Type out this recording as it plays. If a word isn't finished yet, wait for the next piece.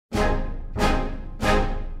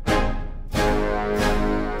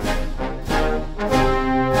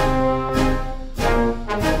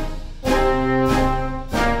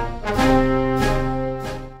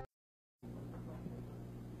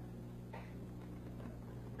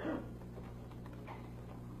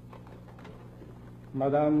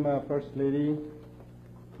Madam First Lady,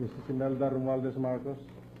 Mrs. Imelda Romualdez Marcos,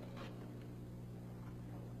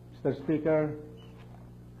 Mr. Speaker,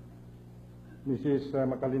 Mrs.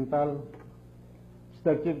 Macalintal,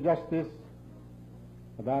 Mr. Chief Justice,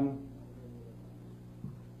 Madam,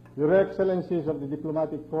 Your Excellencies of the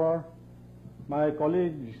Diplomatic Corps, my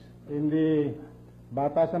colleagues in the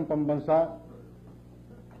Batasan Pambansa,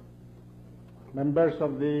 members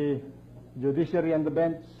of the judiciary and the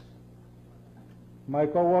bench, my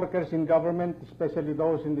co-workers in government, especially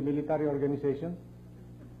those in the military organization,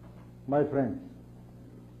 my friends.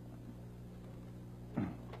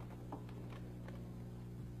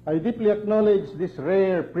 I deeply acknowledge this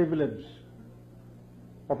rare privilege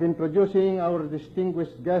of introducing our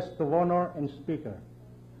distinguished guest of honor and speaker.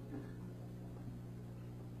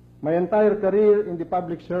 My entire career in the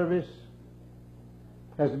public service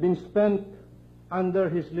has been spent under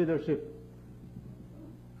his leadership.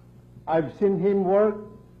 I've seen him work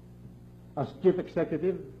as chief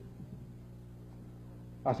executive,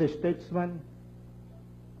 as a statesman,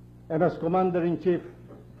 and as commander-in-chief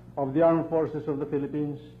of the Armed Forces of the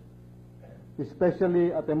Philippines,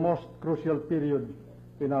 especially at a most crucial period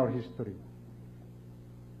in our history.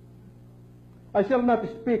 I shall not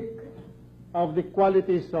speak of the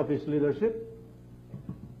qualities of his leadership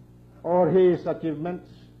or his achievements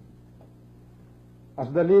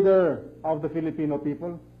as the leader of the Filipino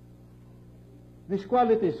people. These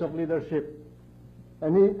qualities of leadership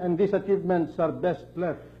and these achievements are best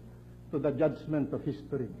left to the judgment of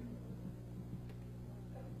history.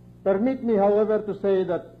 Permit me, however, to say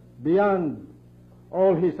that beyond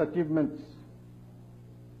all his achievements,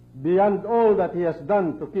 beyond all that he has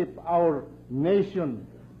done to keep our nation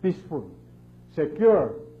peaceful,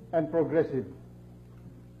 secure, and progressive,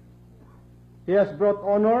 he has brought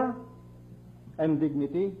honor and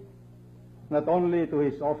dignity not only to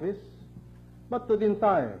his office, but to the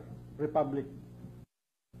entire Republic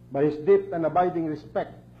by his deep and abiding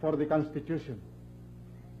respect for the Constitution,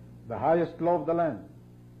 the highest law of the land.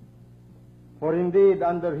 For indeed,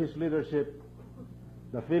 under his leadership,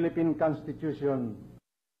 the Philippine Constitution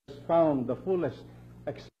has found the fullest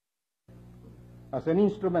expression as an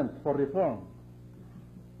instrument for reform,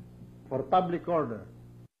 for public order,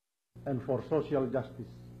 and for social justice.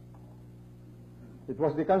 It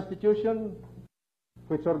was the Constitution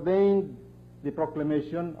which ordained the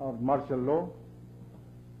proclamation of martial law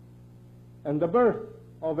and the birth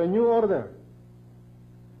of a new order.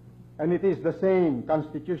 And it is the same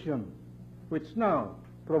Constitution which now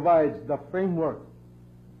provides the framework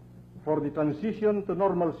for the transition to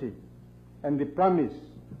normalcy and the promise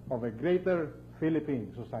of a greater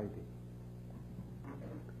Philippine society.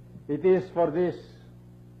 It is for this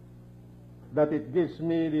that it gives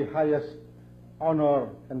me the highest honor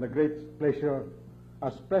and the great pleasure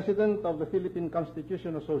as President of the Philippine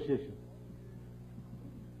Constitution Association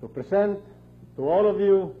to present to all of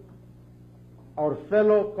you our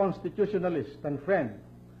fellow constitutionalist and friend,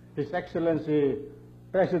 His Excellency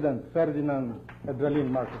President Ferdinand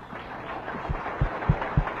Marcos.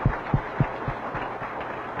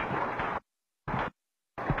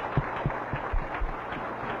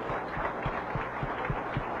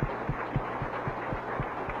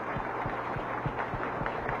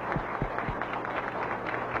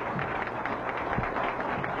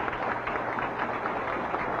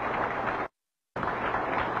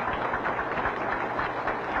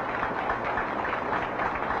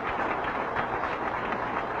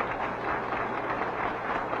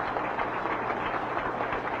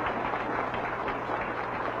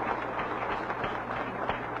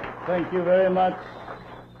 Thank you very much,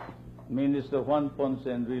 Minister Juan Ponce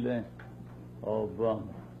Enrile of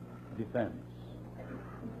Defense.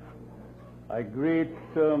 I greet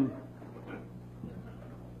the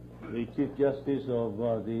Chief Justice of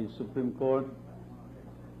the Supreme Court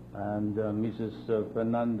and Mrs.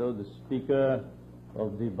 Fernando, the Speaker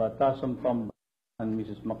of the Batasan Pambansa, and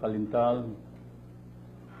Mrs. Macalintal,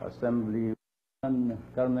 Assembly, and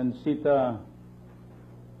Carmencita,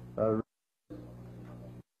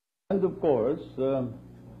 and of course, the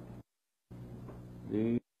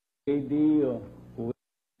lady who has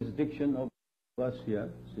jurisdiction of Asia,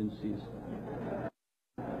 since he's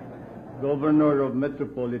Governor of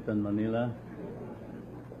Metropolitan Manila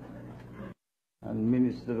and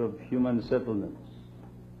Minister of Human Settlements.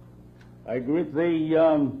 I greet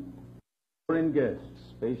the foreign guests,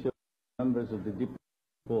 special members of the Diplomatic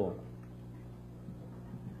Corps,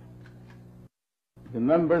 the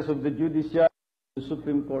members of the Judiciary, the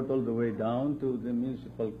Supreme Court all the way down to the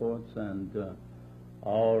municipal courts, and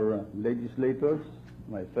our legislators,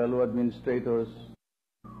 my fellow administrators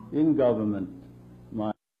in government,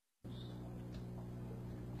 my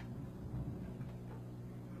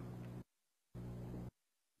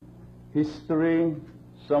History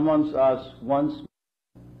summons us once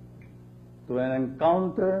to an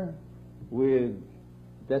encounter with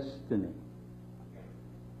destiny.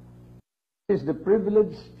 It is the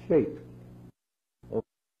privileged fate of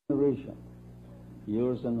generation,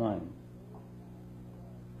 yours and mine,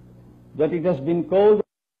 that it has been called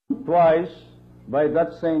twice by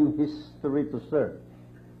that same history to serve.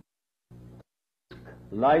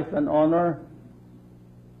 Life and honor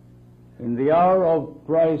in the hour of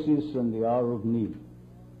crisis and the hour of need.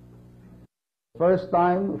 First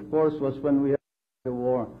time, of course, was when we had a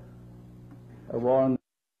war on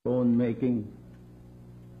our own making,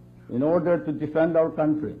 in order to defend our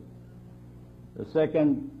country. The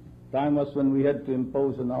second time was when we had to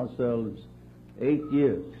impose on ourselves 8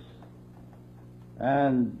 years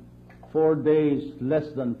and 4 days, less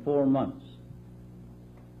than 4 months,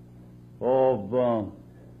 of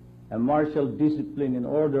a martial discipline in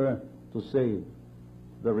order to save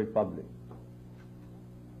the Republic.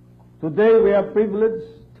 Today we are privileged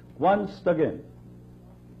once again.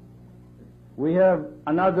 We have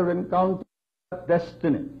another encounter with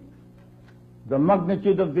destiny. The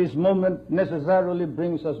magnitude of this moment necessarily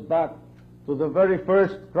brings us back to the very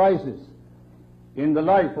first crisis in the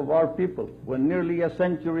life of our people, when nearly a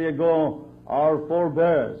century ago our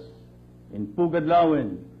forebears in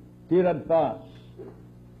Pugadlawin, Tirad Pass,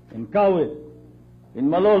 in Kawit, in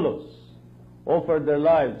Malolos, offered their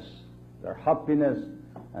lives, their happiness,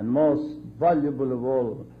 and most valuable of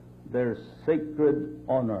all, their sacred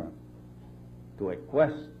honor to a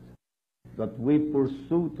quest that we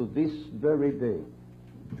pursue to this very day,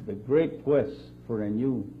 the great quest for a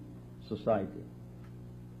new society.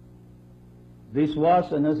 This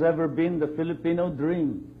was and has ever been the Filipino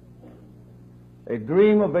dream, a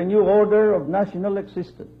dream of a new order of national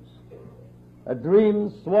existence, a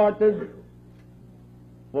dream thwarted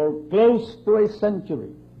for close to a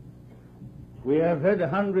century. We have had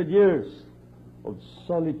 100 years of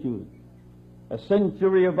solitude, a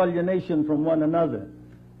century of alienation from one another,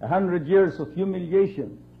 100 years of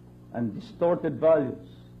humiliation and distorted values.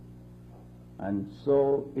 And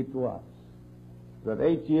so it was that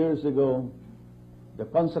 8 years ago, the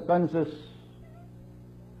consequences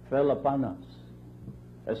fell upon us.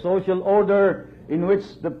 A social order in which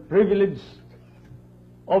the privileged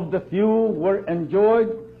of the few were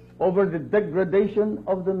enjoyed over the degradation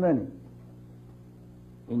of the many.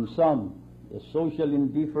 In some, the social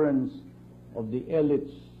indifference of the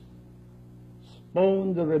elites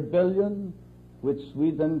spawned the rebellion, which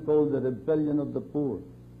we then call the rebellion of the poor,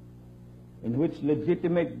 in which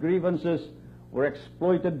legitimate grievances were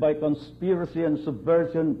exploited by conspiracy and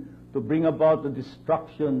subversion to bring about the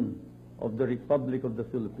destruction of the Republic of the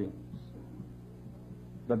Philippines.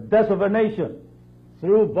 The death of a nation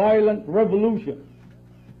through violent revolution.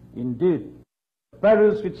 Indeed, the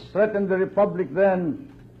perils which threatened the Republic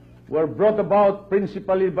then were brought about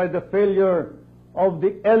principally by the failure of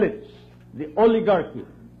the elites, the oligarchy,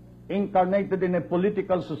 incarnated in a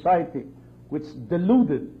political society which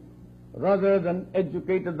deluded rather than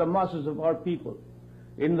educated the masses of our people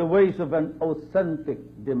in the ways of an authentic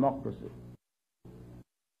democracy.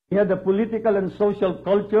 We had a political and social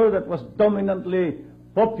culture that was dominantly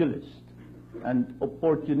populist and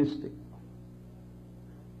opportunistic.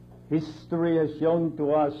 History has shown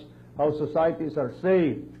to us how societies are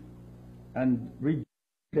saved and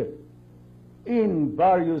regenerated in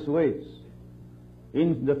various ways.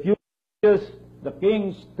 In the few years, the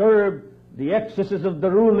kings curbed the excesses of the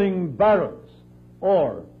ruling barons,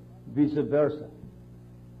 or vice versa.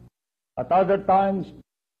 At other times,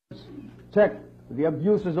 checked the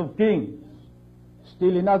abuses of kings.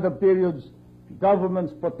 Still in other periods,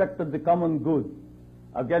 governments protected the common good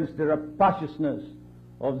against the rapaciousness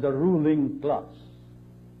of the ruling class.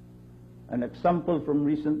 An example from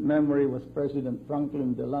recent memory was President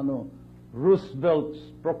Franklin Delano Roosevelt's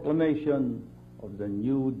proclamation of the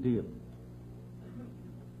New Deal.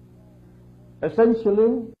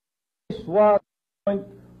 Essentially, this was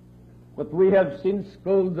what we have since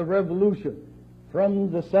called the revolution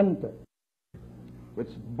from the center, which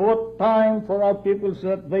bought time for our people so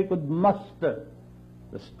that they could muster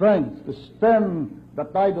the strength to stem the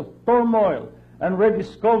tide of turmoil and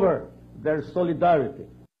rediscover their solidarity.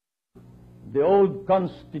 The old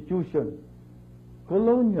Constitution,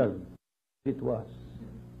 colonial it was,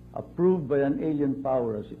 approved by an alien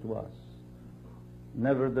power as it was,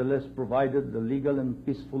 nevertheless provided the legal and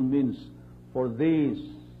peaceful means for this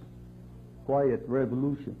quiet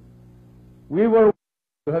revolution. We were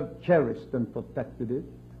to have cherished and protected it,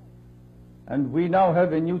 and we now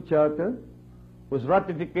have a new charter whose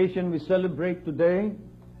ratification we celebrate today,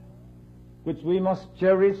 which we must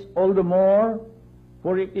cherish all the more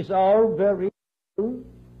For it is our very truth,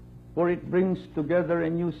 for it brings together a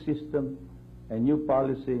new system, a new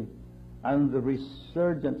policy, and the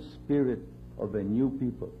resurgent spirit of a new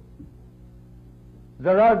people.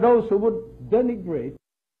 There are those who would denigrate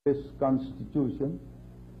this Constitution.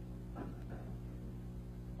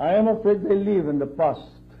 I am afraid they live in the past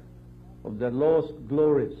of their lost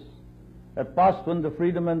glories, a past when the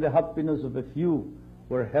freedom and the happiness of a few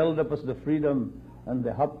were held up as the freedom and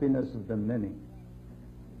the happiness of the many.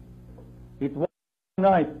 It was a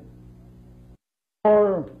night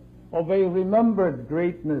or of a remembered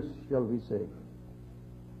greatness, shall we say.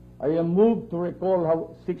 I am moved to recall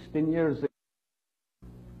how 16 years ago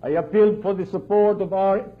I appealed for the support of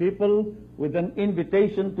our people with an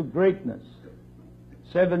invitation to greatness.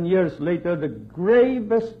 7 years later, the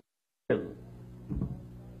gravest peril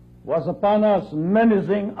was upon us,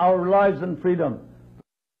 menacing our lives and freedom,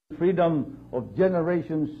 freedom of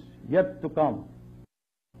generations yet to come.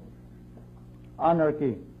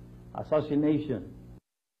 Anarchy, assassination,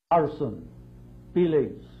 arson,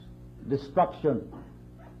 pillage, destruction,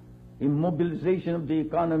 immobilization of the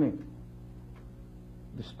economy,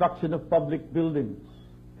 destruction of public buildings,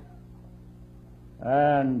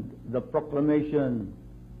 and the proclamation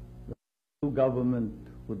that the new government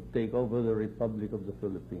would take over the Republic of the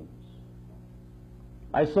Philippines.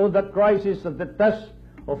 I saw that crisis as the test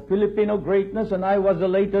of Filipino greatness, and I was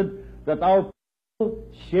elated that our people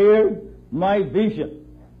shared my vision.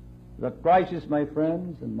 That crisis, my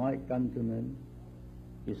friends and my countrymen,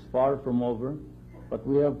 is far from over, but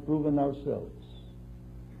we have proven ourselves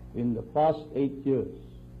in the past 8 years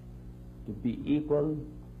to be equal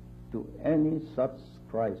to any such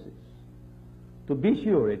crisis. To be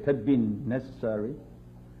sure, it had been necessary,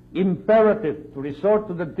 imperative, to resort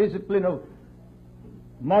to the discipline of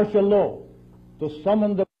martial law, to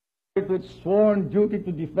summon the to its sworn duty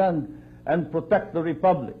to defend and protect the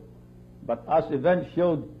Republic. But as events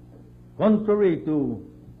showed, contrary to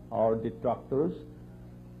our detractors,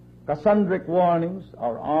 Cassandric warnings,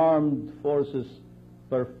 our armed forces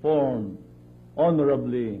performed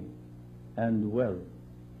honorably and well.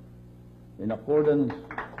 In accordance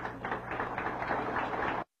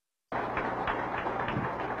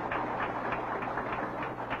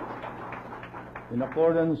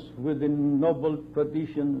with the noble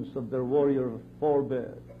traditions of their warrior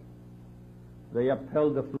forebears, they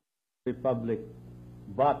upheld the Republic,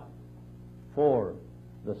 but for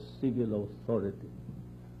the civil authority.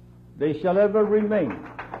 They shall ever remain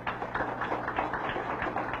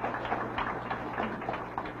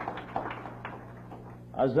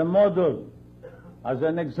as a model, as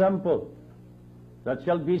an example that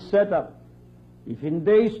shall be set up if in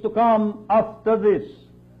days to come after this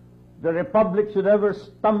the Republic should ever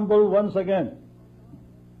stumble once again.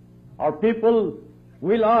 Our people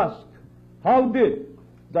will ask, how did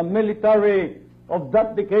the military of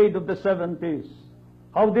that decade of the 70s,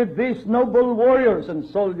 how did these noble warriors and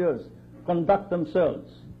soldiers conduct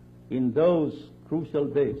themselves in those crucial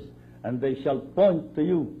days? And they shall point to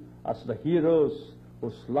you as the heroes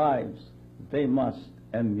whose lives they must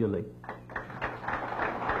emulate.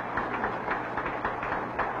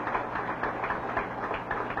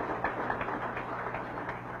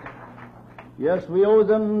 Yes, we owe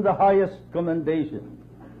them the highest commendation.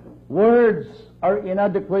 Words are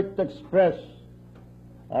inadequate to express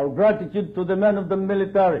our gratitude to the men of the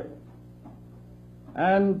military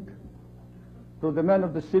and to the men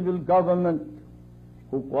of the civil government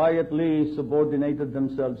who quietly subordinated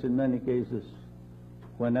themselves in many cases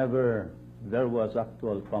whenever there was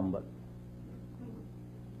actual combat.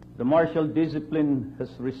 The martial discipline has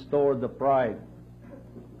restored the pride,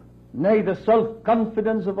 nay, the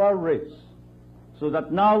self-confidence of our race, so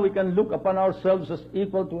that now we can look upon ourselves as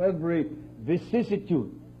equal to every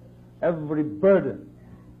vicissitude, every burden,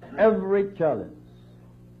 every challenge.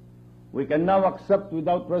 We can now accept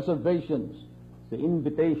without reservations the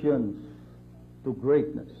invitations to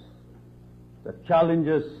greatness, the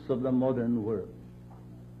challenges of the modern world.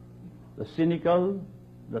 The cynical,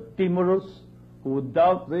 the timorous, who would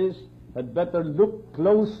doubt this, had better look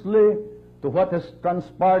closely to what has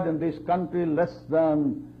transpired in this country in less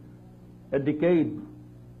than a decade,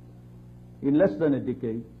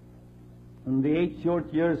 in the 8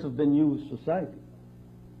 short years of the new society.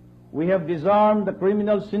 We have disarmed the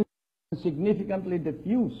criminal sin and significantly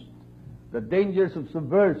diffused the dangers of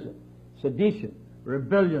subversion, sedition,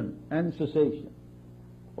 rebellion, and secession.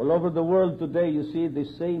 All over the world today, you see the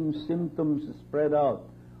same symptoms spread out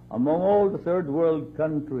among all the third world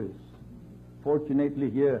countries. Fortunately,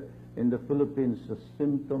 here in the Philippines, the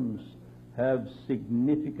symptoms have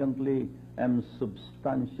significantly and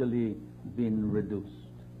substantially been reduced.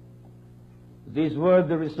 These were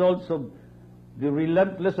the results of the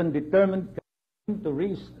relentless and determined campaign to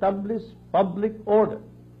re-establish public order.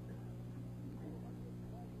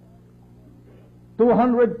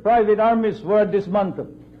 200 private armies were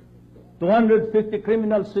dismantled, 250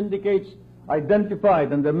 criminal syndicates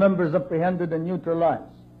identified and their members apprehended and neutralized,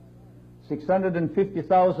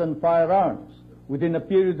 650,000 firearms within a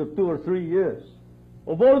period of 2 or 3 years,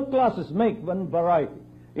 of all classes, make, and variety,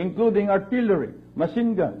 including artillery,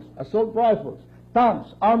 machine guns, assault rifles,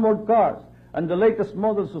 tanks, armored cars, and the latest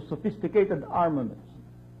models of sophisticated armaments.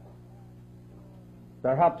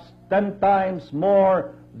 Perhaps 10 times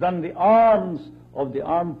more than the arms of the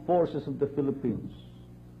armed forces of the Philippines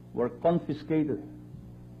were confiscated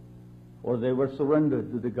or they were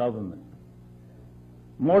surrendered to the government.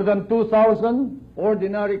 More than 2,000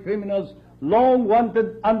 ordinary criminals long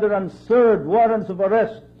wanted under unserved warrants of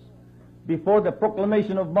arrest before the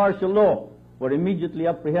proclamation of martial law were immediately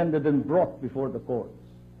apprehended and brought before the courts.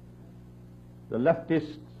 The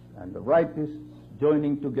leftists and the rightists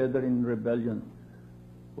joining together in rebellion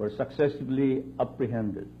were successively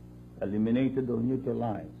apprehended, eliminated or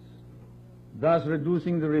neutralized, thus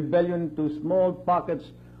reducing the rebellion to small pockets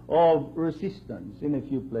of resistance in a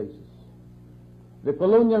few places. The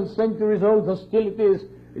colonial centuries-old hostilities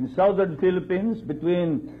in southern Philippines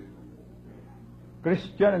between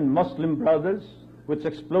Christian and Muslim brothers, which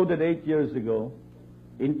exploded 8 years ago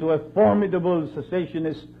into a formidable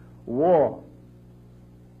secessionist war,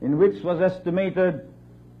 in which was estimated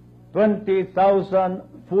 20,000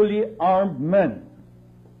 fully armed men,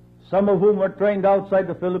 some of whom were trained outside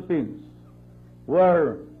the Philippines,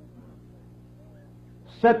 were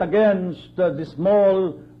set against the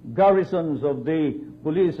small garrisons of the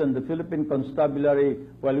police and the Philippine constabulary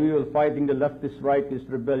while we were fighting the leftist rightist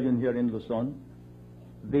rebellion here in Luzon.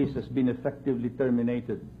 This has been effectively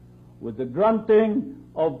terminated with the granting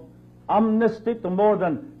of amnesty to more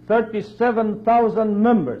than 37,000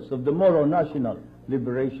 members of the Moro National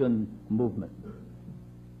Liberation Movement.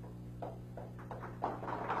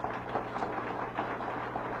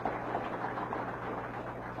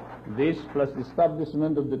 This, plus the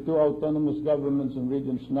establishment of the two autonomous governments in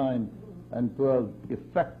Regions 9 and 12,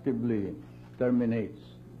 effectively terminates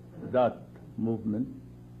that movement.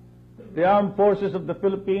 The armed forces of the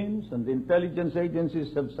Philippines and the intelligence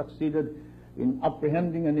agencies have succeeded in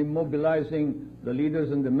apprehending and immobilizing the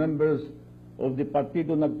leaders and the members of the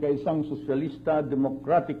Partido Nagkaisang Socialista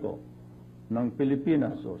Demokratiko ng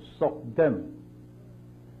Pilipinas, or SOCDEM,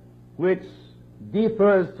 which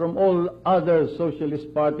differs from all other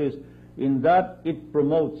socialist parties in that it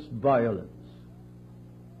promotes violence.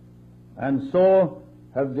 And so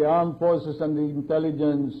have the armed forces and the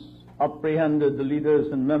intelligence apprehended the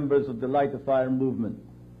leaders and members of the Light of Fire movement,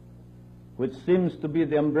 which seems to be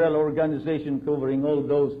the umbrella organization covering all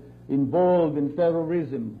those involved in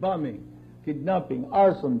terrorism, bombing, kidnapping,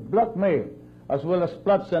 arson, blackmail, as well as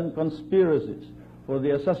plots and conspiracies for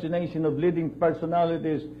the assassination of leading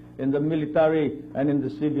personalities in the military and in the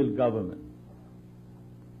civil government.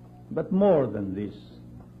 But more than this,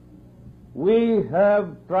 we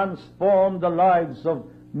have transformed the lives of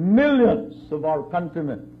millions of our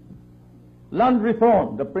countrymen. Land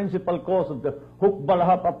reform, the principal cause of the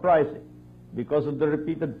Hukbalahap uprising, because of the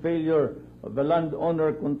repeated failure of the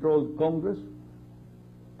landowner-controlled Congress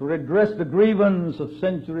to redress the grievance of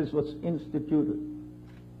centuries, was instituted.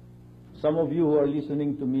 Some of you who are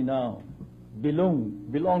listening to me now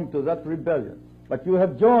belong to that rebellion, but you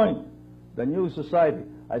have joined the new society.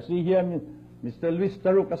 I see here Mr. Luis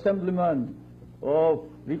Taruk, Assemblyman of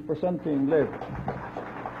representing Leyte.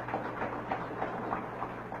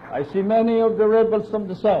 I see many of the rebels from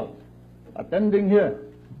the south attending here.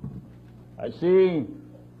 I see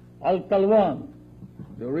Al Calwan,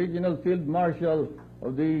 the original field marshal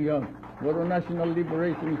of the Moro National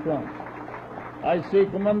Liberation Front. I see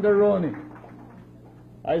Commander Ronnie.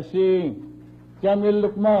 I see Jamil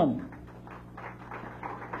Lukman.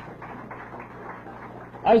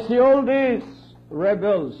 I see all these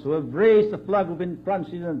rebels who have raised the flag of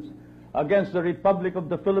intransigence against the Republic of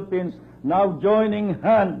the Philippines now joining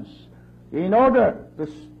hands in order to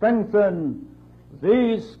strengthen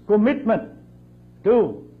this commitment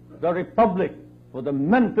to the Republic for the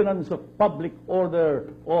maintenance of public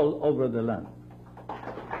order all over the land.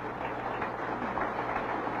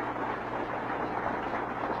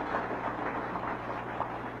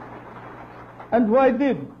 And why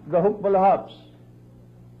did the Hukbalahaps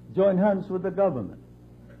join hands with the government?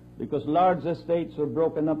 Because large estates were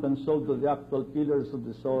broken up and sold to the actual tillers of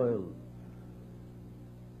the soil.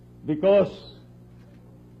 Because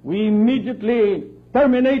we immediately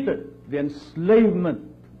terminated the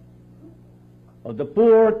enslavement of the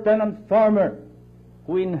poor tenant farmer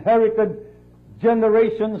who inherited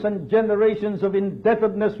generations and generations of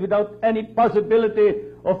indebtedness without any possibility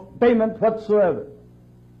of payment whatsoever,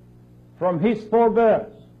 from his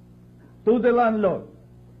forebears to the landlord.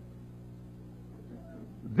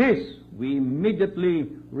 This we immediately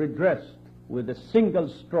redressed with a single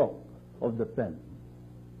stroke of the pen.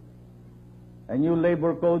 A new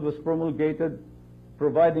labor code was promulgated,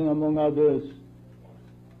 providing, among others,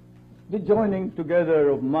 the joining together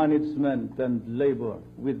of management and labor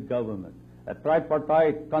with government, a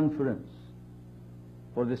tripartite conference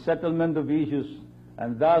for the settlement of issues,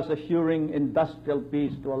 and thus assuring industrial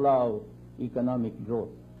peace to allow economic growth.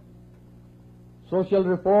 Social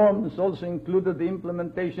reforms also included the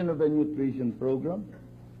implementation of a nutrition program.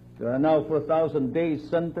 There are now 4,000 day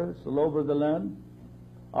centers all over the land.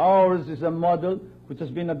 Ours is a model which has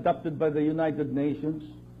been adopted by the United Nations.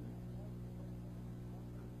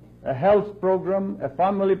 A health program, a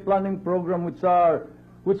family planning program which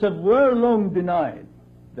have well long denied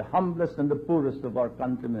the humblest and the poorest of our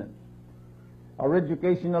countrymen. Our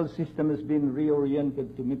educational system has been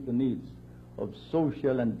reoriented to meet the needs of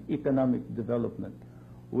social and economic development,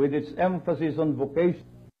 with its emphasis on vocation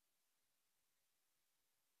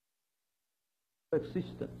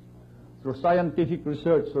existence through scientific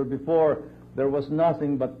research, where before there was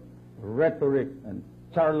nothing but rhetoric and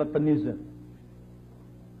charlatanism.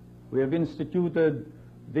 We have instituted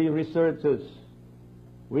the researches.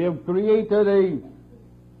 We have created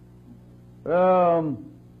an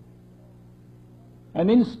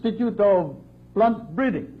institute of plant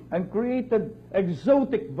breeding and created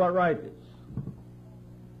exotic varieties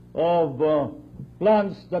of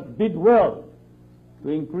plants that bid well to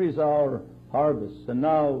increase our harvests. And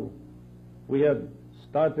now we have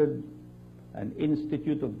started an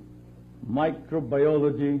institute of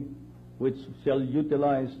microbiology which shall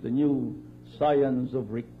utilize the new science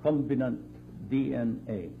of recombinant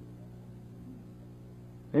DNA.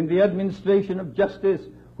 In the administration of justice,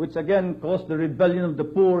 which again caused the rebellion of the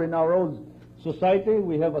poor in our old society,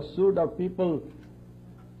 we have assured our people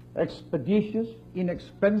expeditious,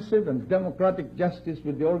 inexpensive, and democratic justice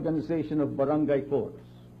with the organization of barangay courts.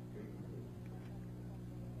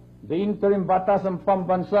 The interim Batasang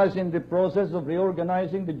Pambansa is in the process of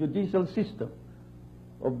reorganizing the judicial system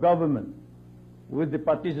of government with the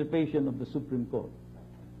participation of the Supreme Court,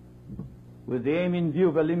 with the aim in view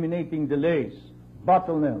of eliminating delays,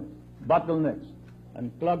 bottlenecks,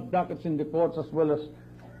 and clogged dockets in the courts, as well as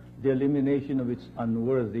the elimination of its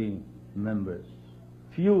unworthy members,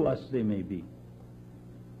 few as they may be.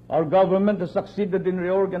 Our government has succeeded in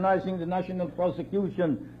reorganizing the National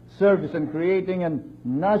Prosecution Service and creating a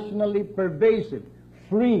nationally pervasive,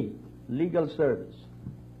 free legal service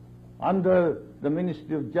under the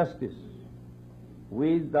Ministry of Justice.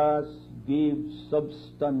 We thus give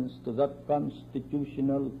substance to that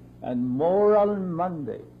constitutional and moral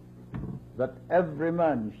mandate that every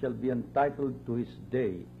man shall be entitled to his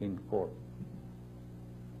day in court.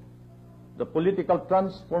 The political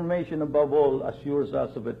transformation, above all, assures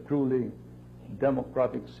us of a truly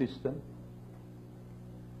democratic system.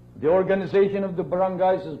 The organization of the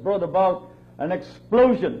barangays has brought about an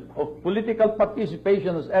explosion of political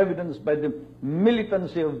participation, as evidenced by the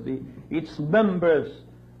militancy of its members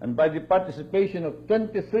and by the participation of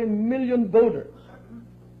 23 million voters,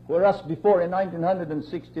 whereas before, in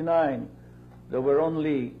 1969, there were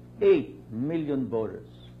only 8 million voters.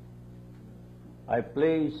 I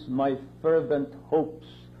place my fervent hopes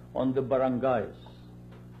on the barangays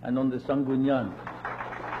and on the Sangguniang.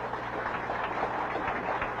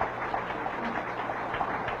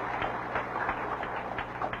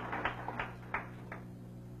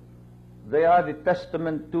 They are the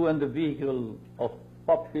testament to and the vehicle of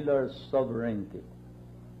popular sovereignty.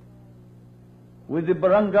 With the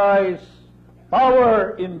barangays,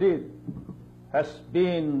 power indeed has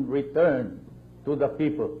been returned to the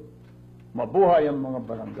people. Mabuhay ang mga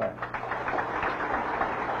barangay.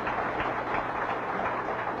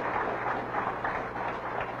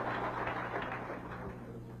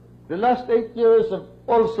 The last 8 years have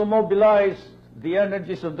also mobilized the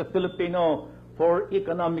energies of the Filipino for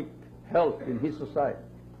economic health in his society.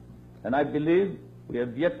 And I believe we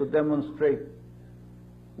have yet to demonstrate.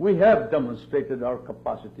 We have demonstrated our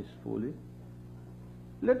capacities fully.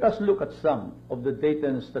 Let us look at some of the data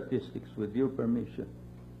and statistics with your permission.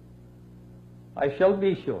 I shall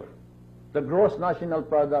be sure the gross national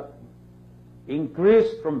product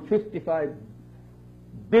increased from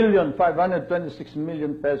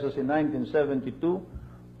 55,526,000,000 pesos in 1972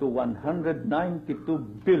 to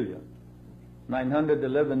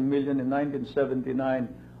 192,911,000,000 in 1979,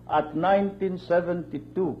 at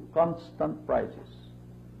 1972 constant prices,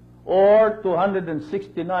 or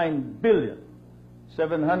 269 billion,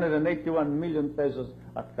 781 million pesos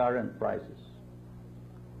at current prices.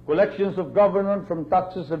 Collections of government from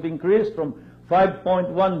taxes have increased from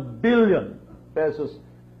 5.1 billion pesos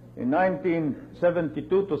in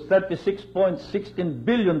 1972 to 36.16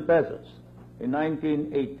 billion pesos in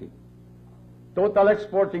 1980. Total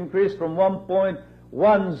exports increased from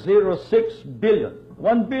 1.106 billion,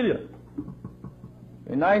 1 billion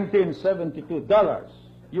in 1972 dollars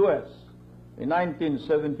US in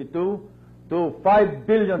 1972 to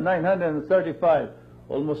 5.935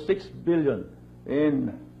 almost 6 billion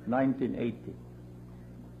in 1980.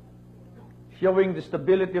 Showing the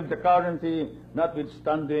stability of the currency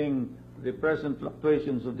notwithstanding the present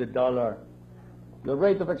fluctuations of the dollar. The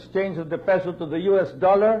rate of exchange of the peso to the US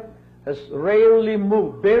dollar has barely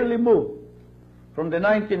moved from the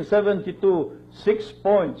 1972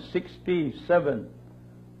 6.67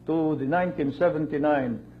 to the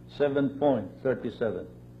 1979 7.37.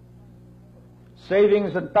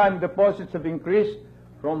 Savings and time deposits have increased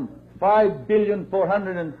from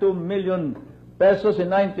 5.402 billion pesos in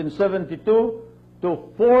 1972 to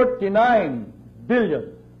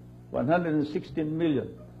 49.116 billion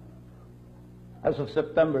as of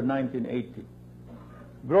September 1980.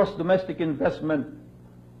 Gross domestic investment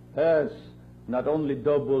has not only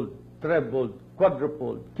doubled, trebled,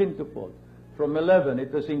 quadrupled, quintupled. From 11,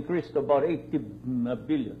 it has increased to about 80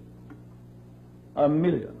 billion, a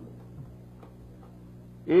million.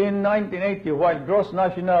 In 1980, while gross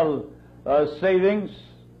national savings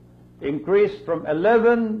increased from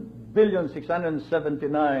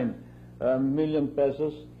 11.679 billion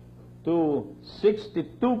pesos to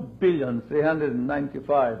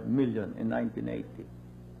 62.395 billion in 1980.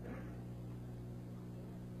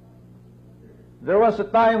 There was a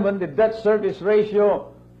time when the debt service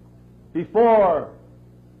ratio before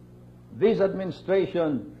this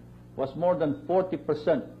administration was more than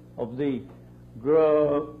 40% of the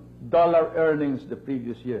dollar earnings the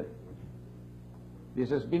previous year. This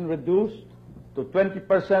has been reduced to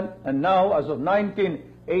 20%, and now, as of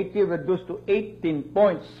 1980, reduced to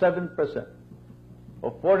 18.7%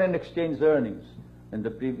 of foreign exchange earnings in the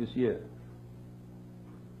previous year.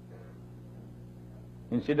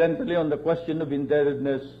 Incidentally, on the question of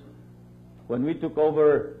indebtedness, when we took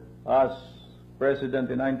over as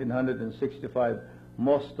president in 1965,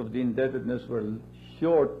 most of the indebtedness were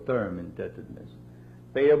short-term indebtedness,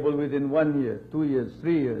 payable within 1 year, 2 years,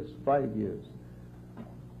 3 years, 5 years.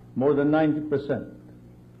 More than 90%.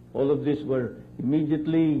 All of these were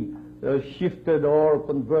immediately shifted or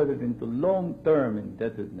converted into long-term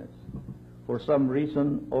indebtedness for some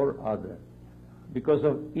reason or other, because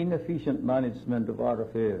of inefficient management of our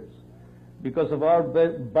affairs, because of our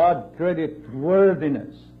bad credit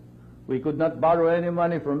worthiness. We could not borrow any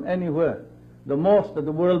money from anywhere. The most that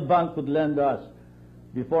the World Bank could lend us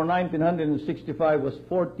before 1965 was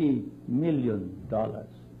 $40 million.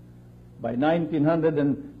 By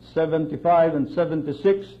 1975 and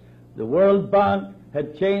 76, the World Bank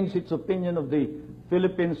had changed its opinion of the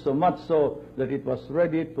Philippines so much so that it was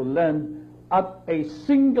ready to lend at a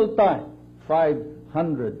single time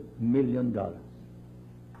 $500 million.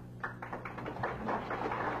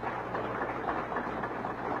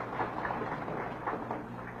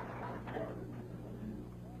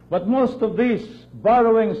 But most of these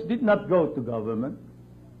borrowings did not go to government.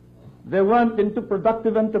 They went into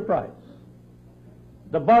productive enterprise.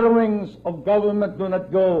 The borrowings of government do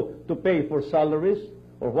not go to pay for salaries,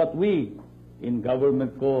 or what we in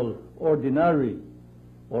government call ordinary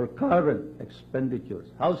or current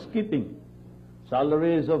expenditures, housekeeping,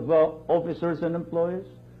 salaries of officers and employees,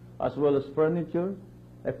 as well as furniture,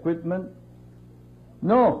 equipment.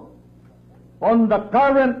 No. On the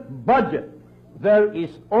current budget, there is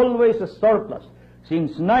always a surplus.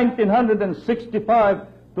 Since 1965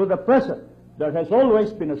 to the present, there has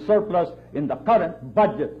always been a surplus in the current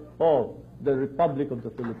budget of the Republic of the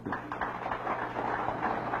Philippines.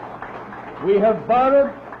 We have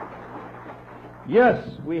borrowed. Yes,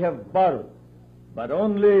 we have borrowed, but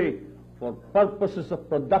only for purposes of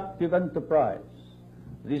productive enterprise.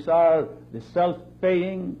 These are the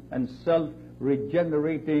self-paying and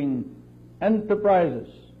self-regenerating enterprises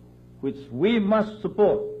which we must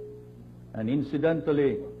support. And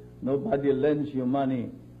incidentally, nobody lends you money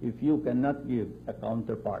if you cannot give a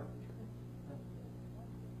counterpart.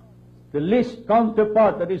 The least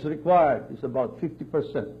counterpart that is required is about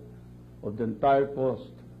 50% of the entire cost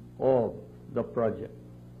of the project.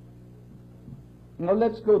 Now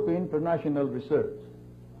let's go to international reserves.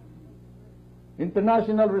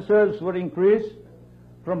 International reserves were increased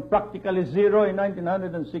from practically zero in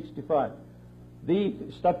 1965. The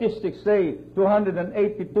statistics say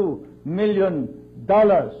 $282 million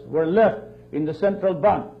were left in the central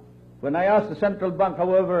bank. When I asked the central bank,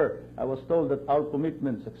 however, I was told that our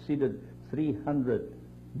commitments exceeded $300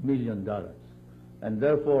 million. And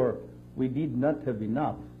therefore, we did not have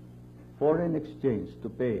enough foreign exchange to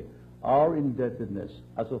pay our indebtedness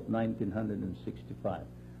as of 1965.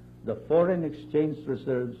 The foreign exchange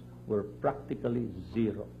reserves were practically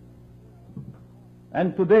zero.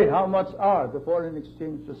 And today, how much are the foreign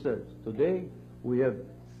exchange reserves? Today, we have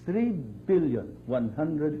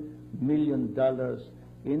 $3.1 billion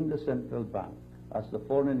in the central bank as the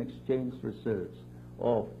foreign exchange reserves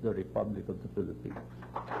of the Republic of the Philippines.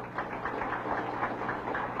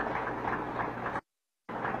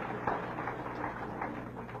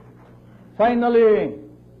 Finally,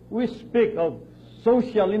 we speak of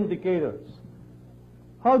social indicators.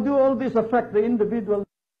 How do all this affect the individual?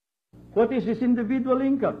 What is his individual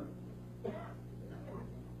income?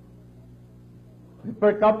 The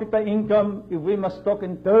per capita income, if we must talk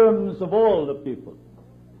in terms of all the people,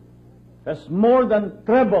 has more than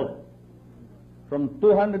trebled from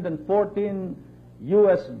 214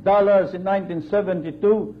 US dollars in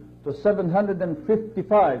 1972 to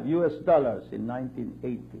 755 US dollars in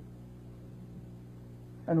 1980.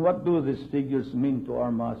 And what do these figures mean to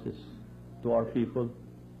our masses, to our people?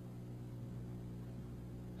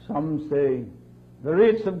 Some say the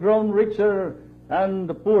rich have grown richer and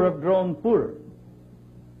the poor have grown poorer.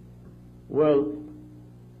 Well,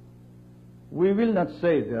 we will not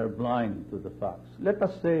say they are blind to the facts. Let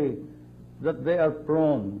us say that they are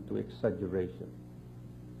prone to exaggeration.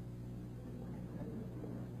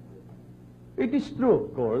 It is true,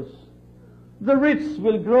 of course. The rich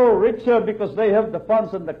will grow richer because they have the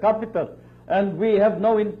funds and the capital, and we have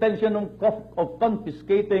no intention of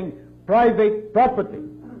confiscating private property.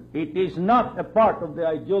 It is not a part of the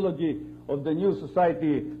ideology of the new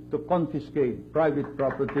society to confiscate private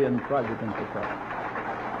property and private enterprise.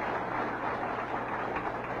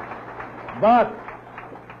 But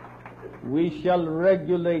we shall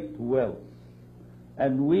regulate wealth,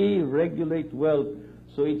 and we regulate wealth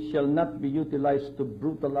so it shall not be utilized to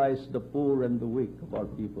brutalize the poor and the weak of our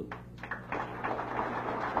people.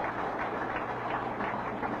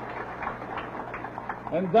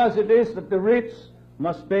 And thus it is that the rich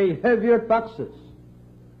must pay heavier taxes.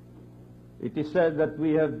 It is said that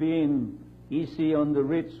we have been easy on the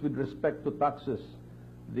rich with respect to taxes.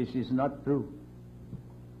 This is not true.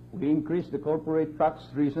 We increased the corporate tax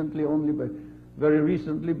very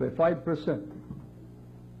recently by 5%.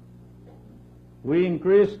 We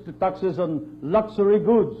increased the taxes on luxury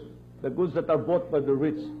goods, the goods that are bought by the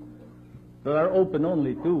rich, that are open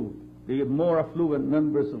only to the more affluent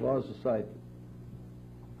members of our society.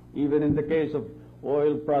 Even in the case of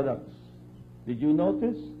oil products, did you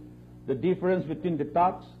notice the difference between the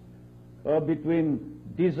tax between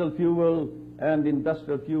diesel fuel and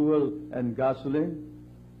industrial fuel and gasoline?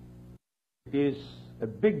 It is a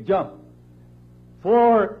big jump,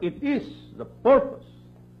 for it is the purpose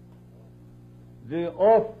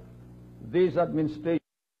of this administration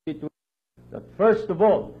that first of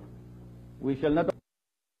all we shall not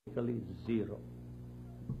basically zero.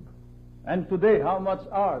 And today, how much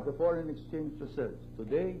are the foreign exchange reserves?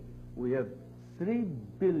 Today, we have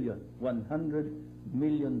 $3.1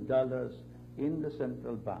 billion in the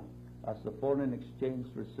central bank as the foreign exchange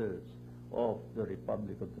reserves of the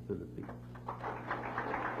Republic of the Philippines.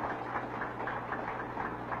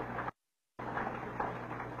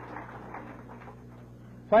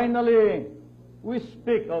 Finally, we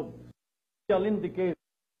speak of social indicators.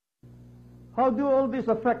 How do all this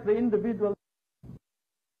affect the individual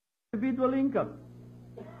income?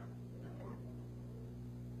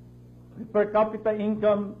 The per capita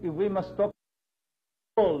income, if we must talk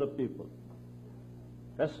all the people,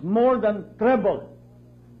 has more than trebled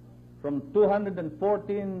from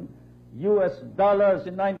 214 US dollars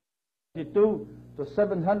in 1972 to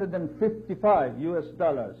 755 US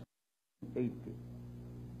dollars in 1980.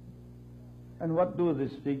 And what do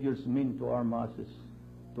these figures mean to our masses,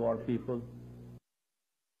 to our people?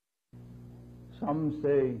 Some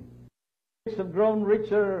say the rich have grown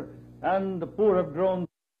richer and the poor have grown.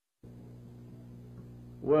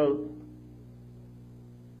 Well,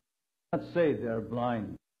 let's say they are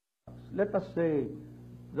blind. Let us say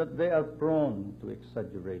that they are prone to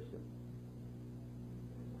exaggeration.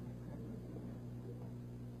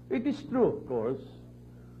 It is true, of course.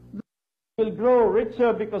 They will grow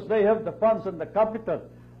richer because they have the funds and the capital,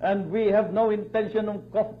 and we have no intention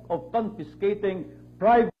of confiscating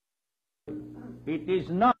private. It is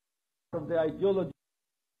not part of the ideology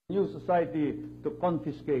new society to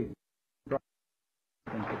confiscate.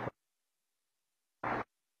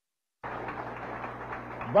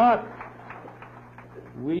 But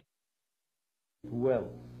we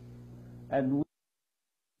wealth, and we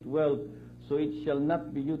wealth, so it shall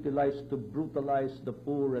not be utilized to brutalize the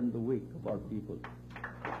poor and the weak of our people.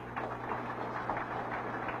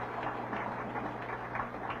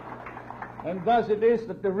 And thus it is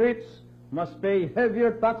that the rich must pay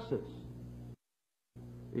heavier taxes.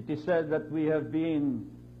 It is said that we have been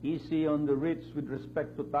easy on the rich with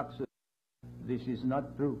respect to taxes. This is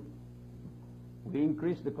not true. We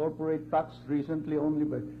increased the corporate tax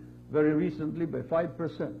very recently by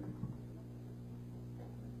 5%.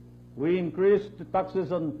 We increased the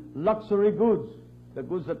taxes on luxury goods, the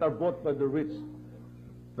goods that are bought by the rich,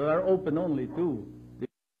 that are open only to the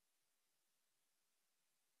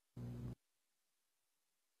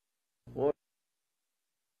or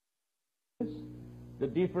the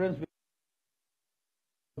difference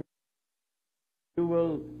between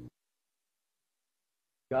fuel,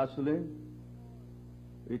 gasoline.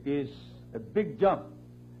 It is a big jump,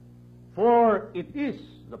 for it is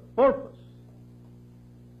the purpose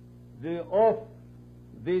of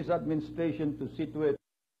this administration to situate,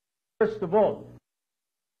 first of all,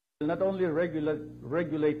 not only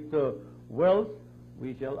regulate wealth,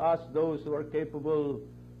 we shall ask those who are capable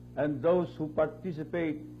and those who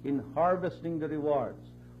participate in harvesting the rewards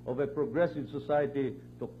of a progressive society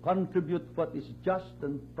to contribute what is just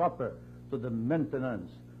and proper to the maintenance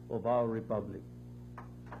of our republic.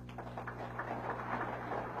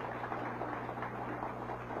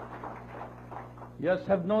 Yes,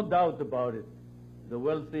 have no doubt about it. The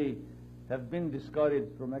wealthy have been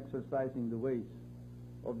discouraged from exercising the ways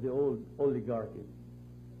of the old oligarchy.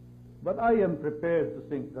 But I am prepared to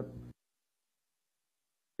think that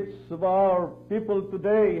of our people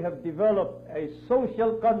today have developed a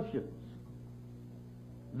social conscience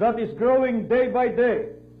that is growing day by day.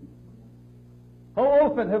 How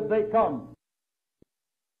often have they come,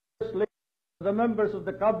 the members of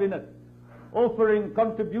the cabinet, offering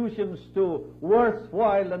contributions to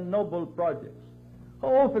worthwhile and noble projects? How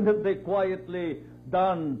often have they quietly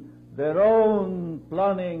done their own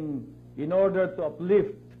planning in order to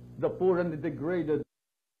uplift the poor and the degraded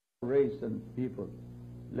race and people?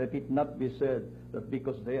 Let it not be said that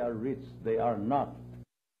because they are rich, they are not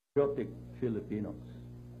patriotic Filipinos.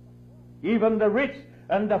 Even the rich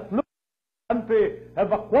and the affluent country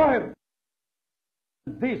have acquired.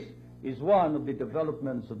 This is one of the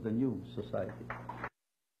developments of the new society.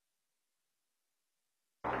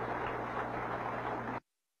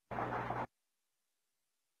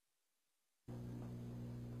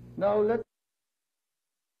 Now let's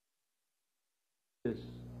this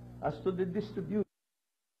as to the distribution.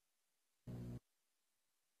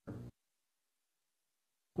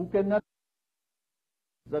 Who cannot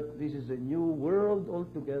that this is a new world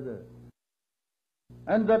altogether,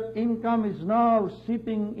 and that income is now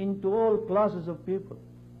seeping into all classes of people.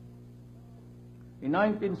 In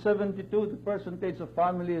 1972, the percentage of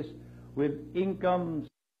families with incomes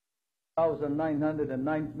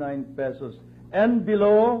 1,999 pesos and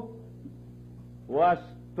below was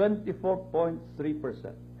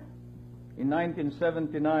 24.3%. In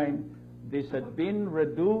 1979, this had been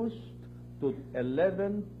reduced to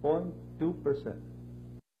 11.2%,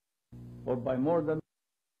 or by more than.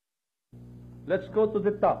 Let's go to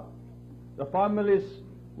the top. The families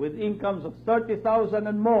with incomes of 30,000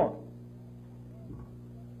 and more.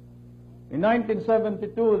 In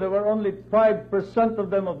 1972, there were only 5% of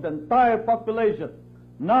them of the entire population.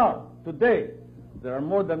 Now, today, there are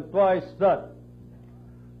more than twice that.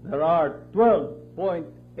 There are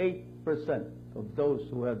 12.8% of those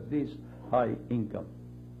who have this high income.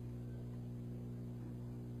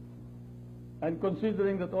 And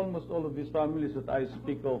considering that almost all of these families that I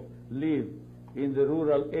speak of live in the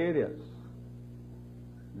rural areas,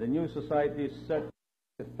 the new society is set to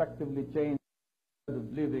effectively change the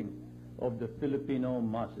living of the Filipino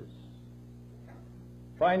masses.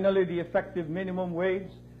 Finally, the effective minimum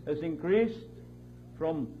wage has increased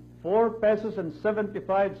from 4 pesos and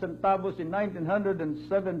 75 centavos in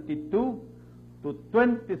 1972 to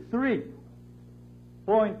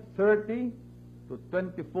 23.30 to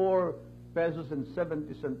 24 pesos and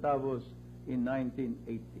 70 centavos in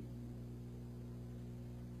 1980.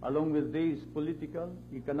 Along with these political,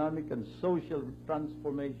 economic, and social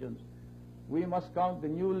transformations, we must count the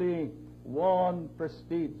newly won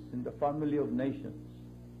prestige in the family of nations.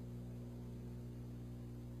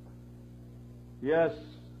 Yes,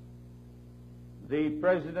 the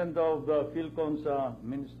president of the PhilConsa,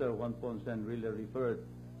 Minister Juan Ponce, really referred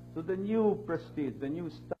to the new prestige, the new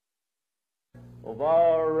status of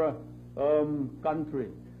our country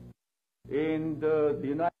in the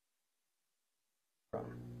United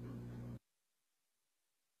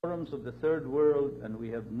forums of the third world, and we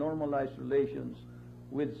have normalized relations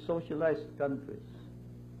with socialized countries.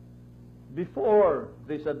 Before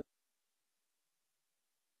this,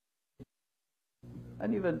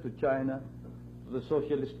 and even to China, to the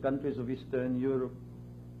socialist countries of Eastern Europe,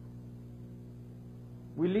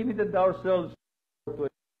 we limited ourselves to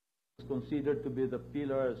what is considered to be the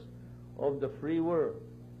pillars of the free world,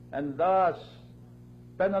 and thus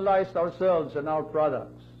penalized ourselves and our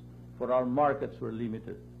products, for our markets were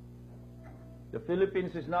limited. The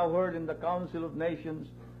Philippines is now heard in the Council of Nations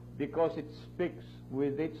because it speaks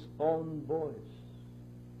with its own voice.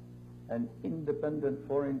 An independent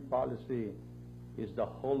foreign policy is the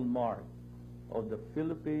hallmark of the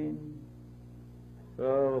Philippine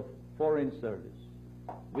Foreign Service.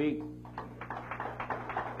 We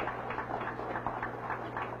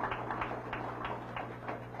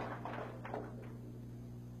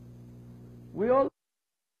all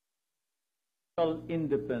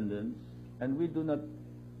independence, and we do not.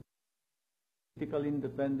 Political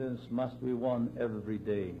independence must be won every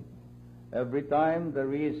day. Every time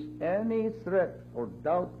there is any threat or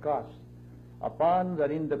doubt cast upon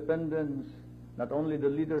that independence, not only the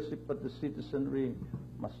leadership but the citizenry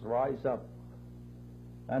must rise up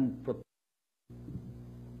and protect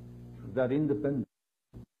that independence.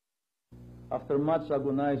 After much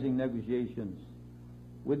agonizing negotiations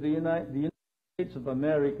with the United States of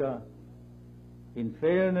America, in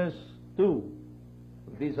fairness to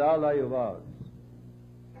this ally of ours,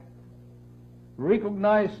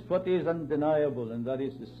 recognized what is undeniable, and that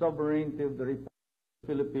is the sovereignty of the Republic of the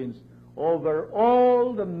Philippines over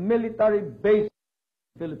all the military bases in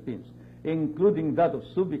the Philippines, including that of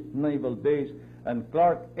Subic Naval Base and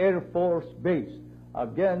Clark Air Force Base,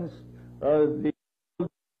 against the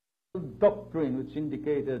doctrine which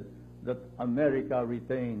indicated that America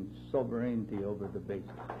retains sovereignty over the bases.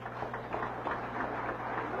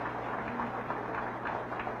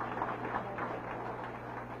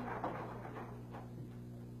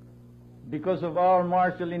 Because of our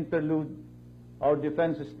martial interlude, our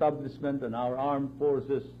defense establishment and our armed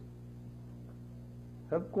forces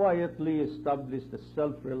have quietly established a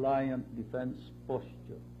self-reliant defense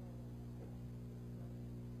posture.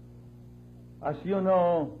 As you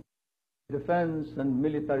know, defense and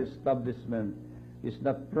military establishment is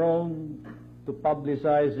not prone to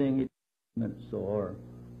publicizing its achievements or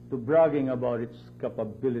to bragging about its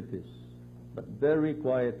capabilities, but very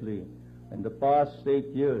quietly, in the past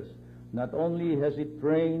 8 years, not only has it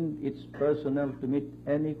trained its personnel to meet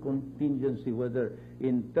any contingency, whether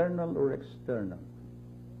internal or external,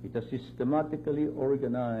 it has systematically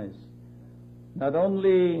organized not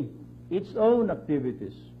only its own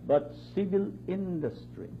activities, but civil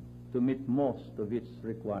industry to meet most of its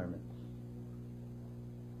requirements.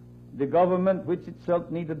 The government, which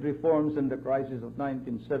itself needed reforms in the crisis of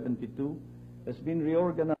 1972, has been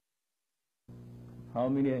reorganized. How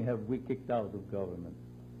many have we kicked out of government?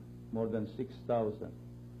 More than 6,000.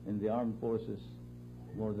 In the armed forces,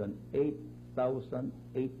 more than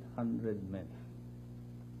 8,800 men.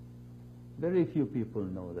 Very few people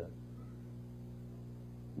know that.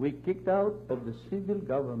 We kicked out of the civil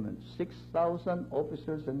government 6,000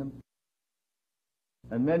 officers and employees.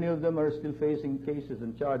 And many of them are still facing cases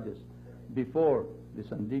and charges before the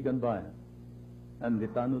Sandigan Bayan and the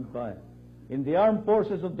Tanud Bayan. In the armed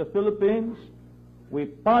forces of the Philippines, we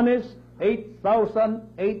punished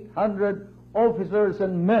 8,800 officers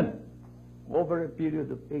and men over a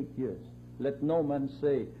period of 8 years. Let no man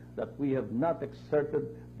say that we have not exerted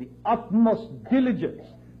the utmost diligence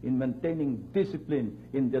in maintaining discipline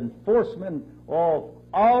in the enforcement of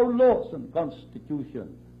our laws and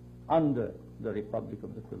constitution under the Republic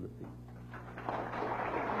of the Philippines.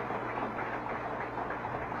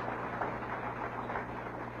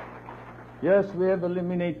 Yes, we have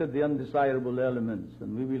eliminated the undesirable elements,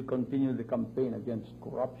 and we will continue the campaign against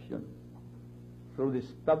corruption through the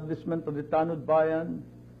establishment of the Tanud Bayan,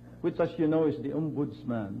 which, as you know, is the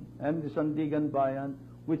ombudsman, and the Sandigan Bayan,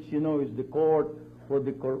 which you know is the court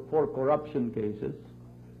for corruption cases.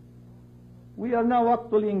 We are now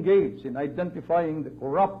actually engaged in identifying the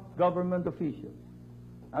corrupt government officials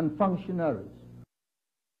and functionaries.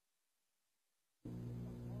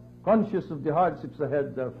 Conscious of the hardships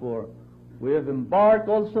ahead, therefore, we have embarked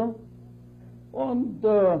also on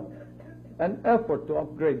an effort to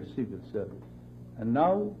upgrade the civil service. And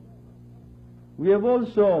now, we have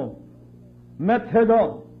also met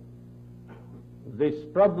head-on this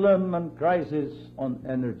problem and crisis on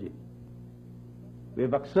energy. We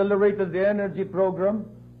have accelerated the energy program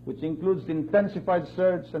which includes intensified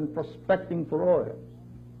search and prospecting for oil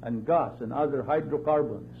and gas and other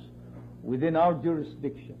hydrocarbons within our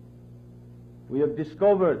jurisdiction. We have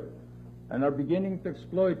discovered and are beginning to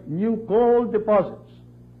exploit new coal deposits.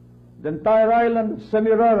 The entire island of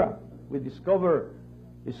Semirara, we discover,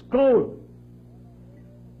 is coal.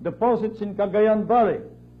 Deposits in Cagayan Valley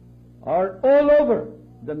are all over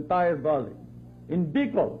the entire valley. In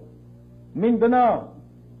Bicol, Mindanao,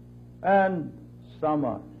 and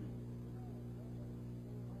Samar.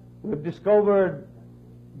 We've discovered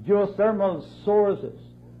geothermal sources.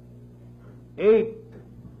 8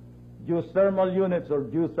 geothermal units or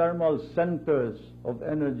geothermal centers of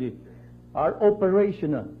energy are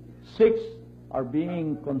operational. 6 are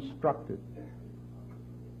being constructed.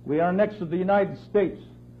 We are next to the United States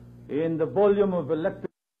in the volume of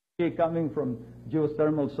electricity coming from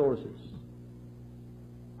geothermal sources.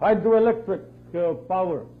 Hydroelectric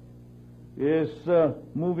power is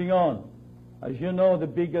moving on. As you know, the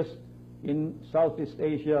biggest in Southeast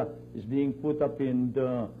Asia is being put up in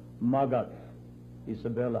the Magat,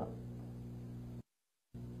 Isabela.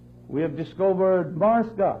 We have discovered Mars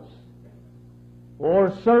gas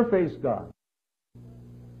or surface gas.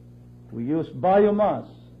 We use biomass,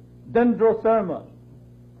 dendrothermal.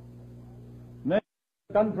 Many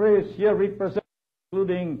countries here represented,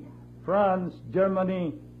 including France,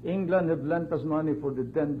 Germany, England, have lent us money for the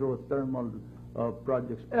dendrothermal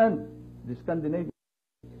projects, and the Scandinavian.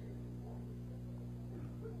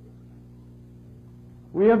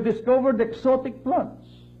 We have discovered exotic plants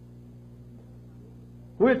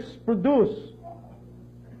which produce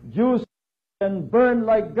juice and burn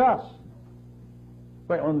like gas.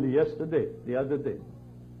 By only yesterday, the other day.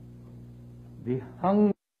 The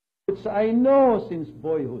hunger which I know since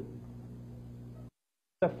boyhood.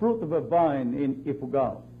 The fruit of a vine in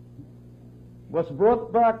Ifugao was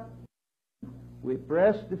brought back. We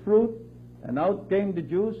pressed the fruit, and out came the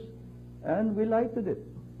juice, and we lighted it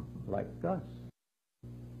like gas.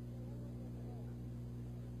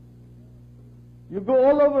 You go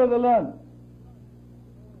all over the land.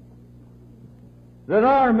 There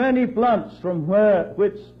are many plants from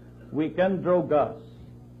which we can draw gas.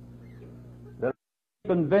 There are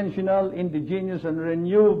conventional, indigenous, and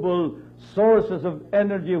renewable sources of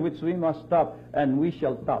energy which we must tap, and we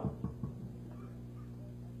shall tap.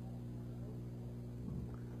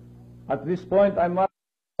 At this point, I must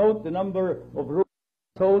note the number of rural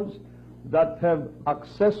households that have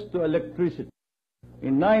access to electricity.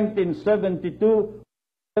 In 1972,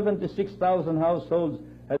 76,000 households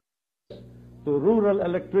had access to rural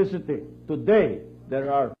electricity. Today,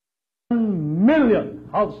 there are 1 million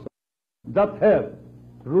households that have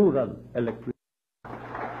rural electricity.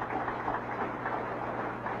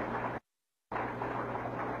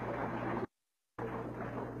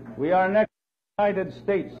 We are next to the United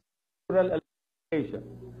States rural electrification.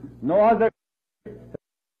 No other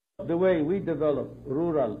the way we develop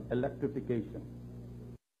rural electrification.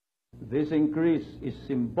 This increase is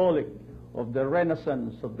symbolic of the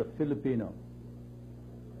renaissance of the Filipino.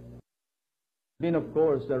 Then, of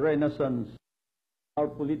course, the renaissance of our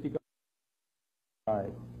political life.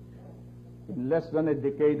 In less than a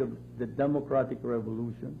decade of the democratic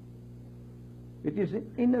revolution, it is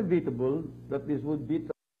inevitable that this would be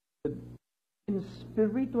translated in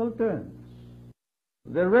spiritual terms.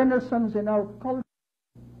 The renaissance in our culture,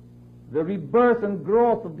 the rebirth and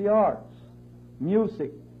growth of the arts,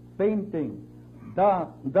 music, painting,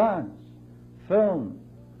 dance, film,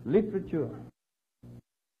 literature.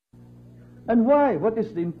 And why? What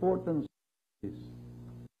is the importance of this?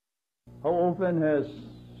 How often has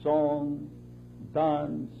song,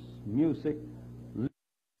 dance, music,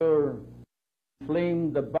 literature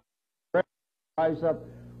inflamed the rise up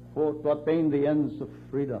to attain the ends of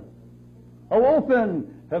freedom? How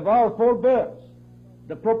often have our forebears,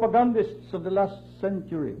 the propagandists of the last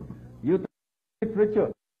century, used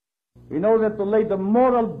literature in order to lay the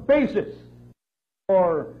moral basis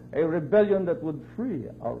for a rebellion that would free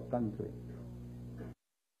our country?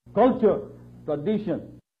 Culture,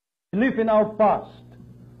 tradition, belief in our past,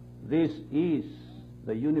 this is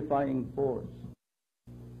the unifying force.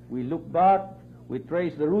 We look back, we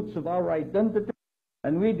trace the roots of our identity,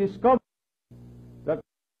 and we discover that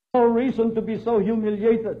no reason to be so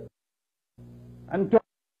humiliated and to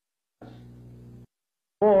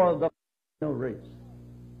for the race.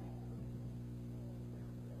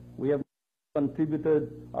 We have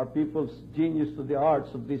contributed our people's genius to the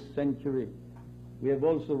arts of this century. We have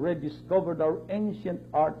also rediscovered our ancient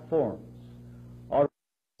art forms, our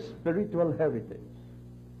spiritual heritage.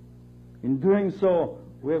 In doing so,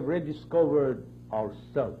 we have rediscovered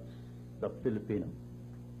ourselves, the Filipino.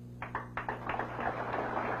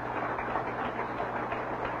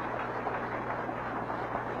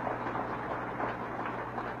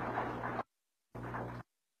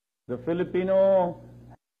 The Filipino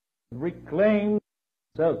reclaimed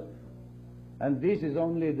itself, and this is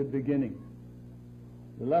only the beginning.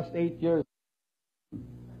 The last 8 years,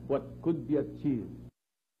 what could be achieved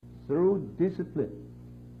through discipline.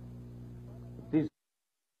 This,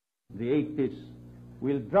 the 80s,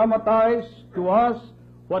 will dramatize to us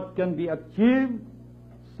what can be achieved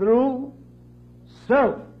through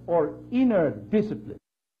self or inner discipline.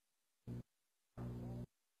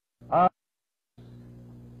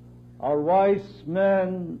 Our wise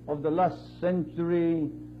men of the last century,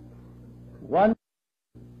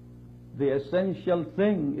 the essential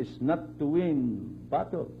thing is not to win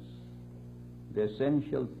battles. The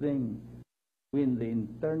essential thing is to win the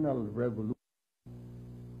internal revolution.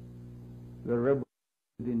 The revolution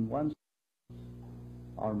within one's,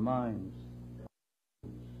 our minds.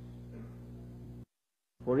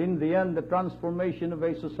 For in the end, the transformation of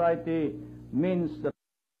a society means the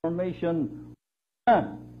transformation of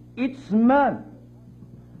man. It's man.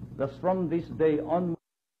 Thus from this day on,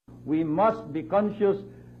 we must be conscious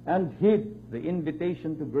and heed the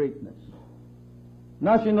invitation to greatness.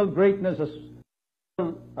 National greatness,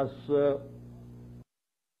 as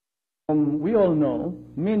we all know,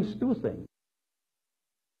 means two things.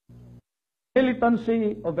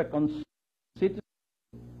 Militancy of a concerned citizen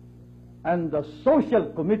and the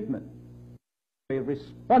social commitment of a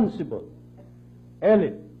responsible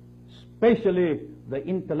elite, especially the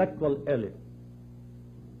intellectual elite.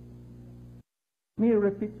 Let me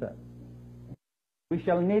repeat that. We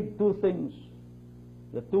shall need two things,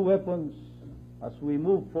 the two weapons, as we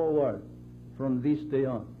move forward from this day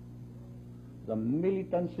on. The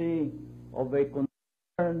militancy of a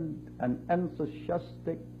concerned and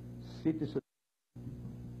enthusiastic citizen,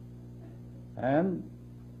 and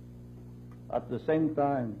at the same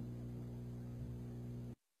time,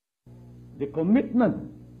 the commitment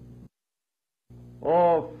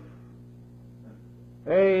of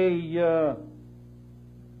a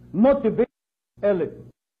motivated elite,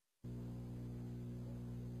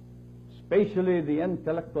 especially the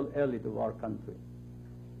intellectual elite of our country.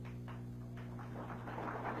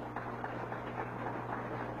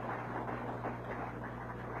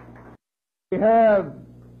 We have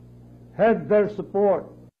had their support.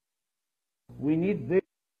 We need this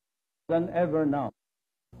than ever now.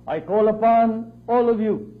 I call upon all of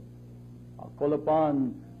you. I call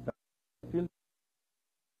upon the field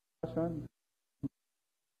person,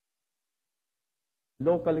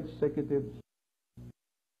 local executives,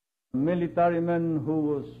 military men who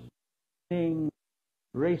was saying,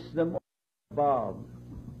 raise them above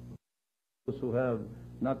those who have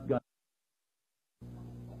not gone.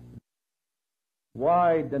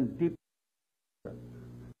 Wide and deep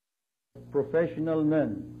professional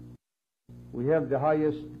men. We have the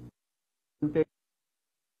highest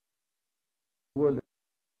world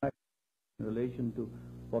in relation to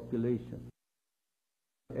population.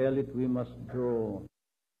 Elite we must draw,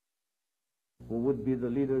 who would be the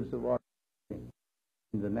leaders of our country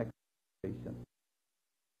in the next generation.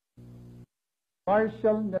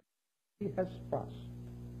 Martial necessity has passed.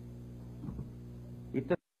 It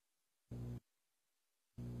has,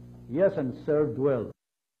 yes, and served well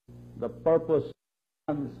the purpose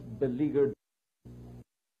of man's beleaguered.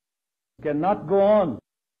 Cannot go on.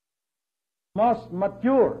 Must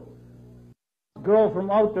mature, grow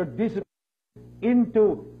from outer discipline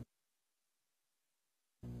into,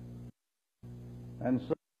 and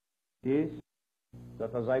so it is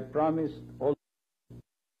that, as I promised all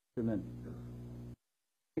beginning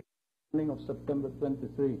of September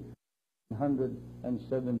 23,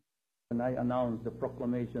 1907, when I announced the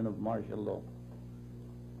proclamation of martial law,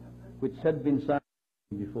 which had been signed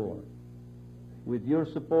before. With your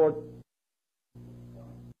support,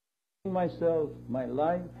 myself, my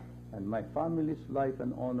life, and my family's life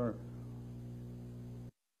and honor,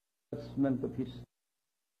 assessment of history,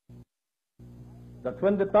 that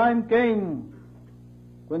when the time came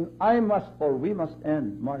when I must or we must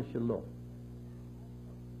end martial law,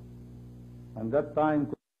 and that time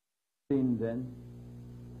could be seen then,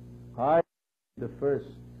 I am the first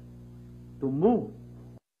to move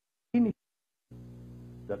in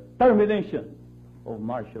the termination of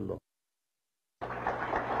martial law.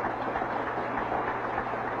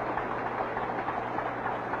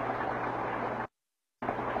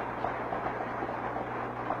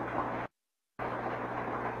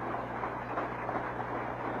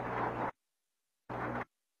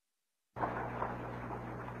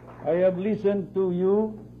 I have listened to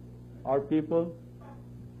you, our people.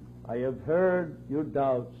 I have heard your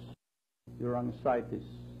doubts, your anxieties.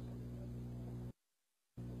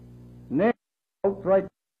 Next, outright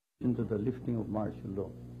into the lifting of martial law.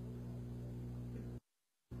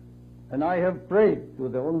 And I have prayed to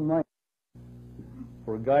the Almighty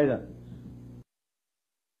for guidance.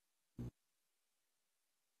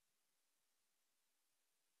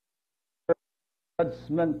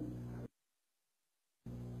 Judgment,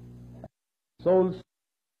 souls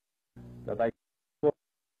that I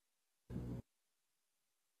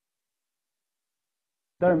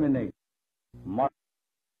terminate my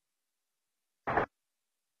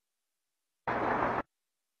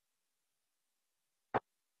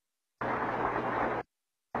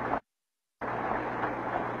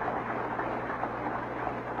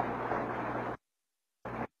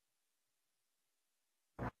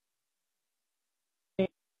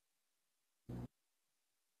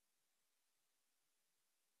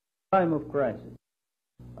time of crisis.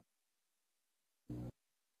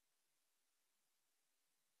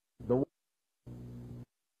 The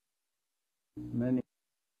many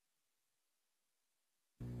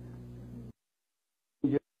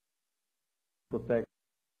protect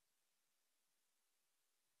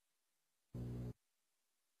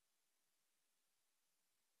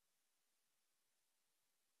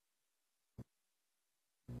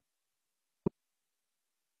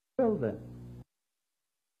well then.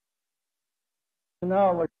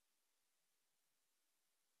 Now I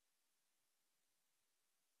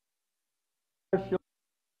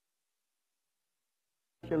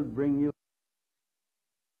shall bring you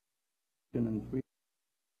and freedom.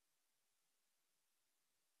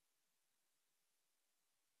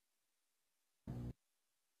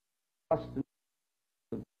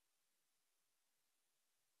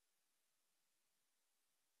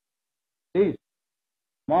 These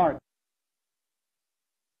mark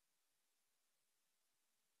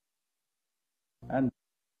and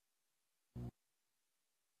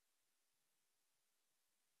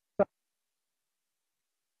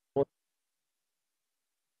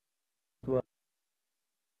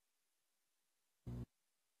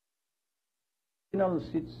final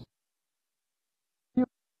seats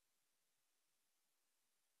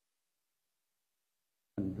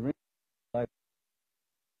and drink life.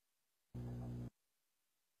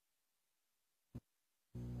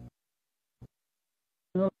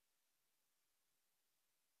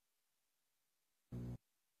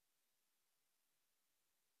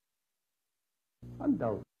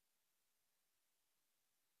 Undoubtedly.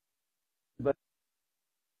 But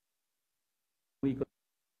we could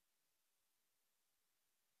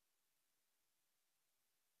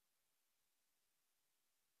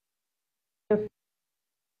if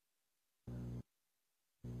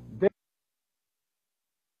they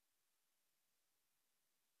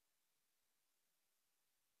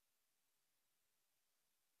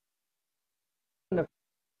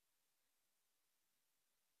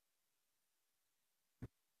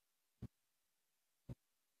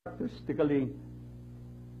characteristically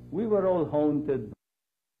we were all haunted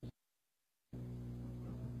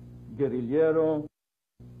guerrillero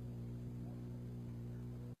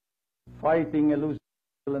fighting elusive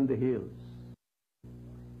in the hills.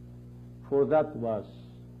 For that was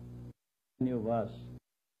many of us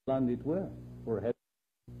landed where? For heaven.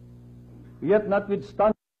 Yet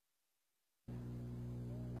notwithstanding,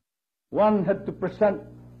 one had to present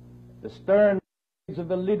the stern image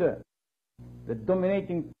of a leader, the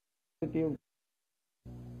dominating attitude,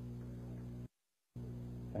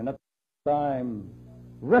 and at the time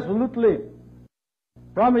resolutely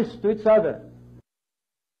promise to each other,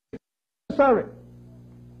 sorry,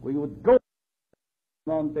 we would go to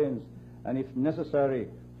the mountains and if necessary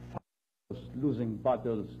fight those losing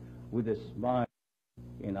battles with a smile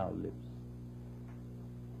in our lips.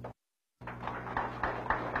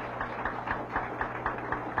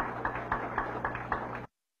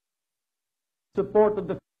 Support of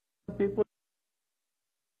the people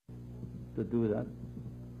to do that.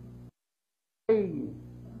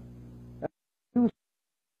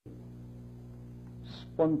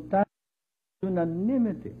 Spontaneous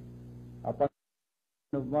unanimity upon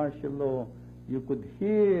of martial law, you could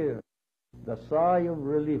hear the sigh of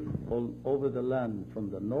relief all over the land,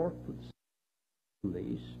 from the north to the south, from the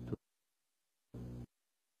east to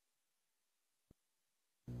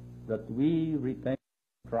that we retain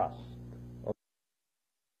trust of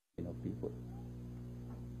people.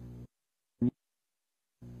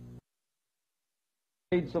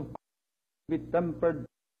 Shades of be tempered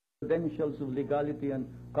credentials of legality and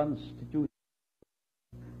constitution.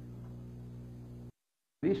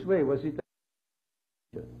 This way was it.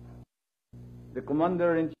 The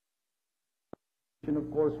commander-in-chief,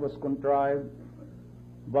 of course, was contrived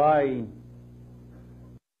by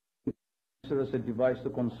as a device to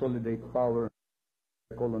consolidate power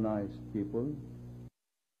of colonized people.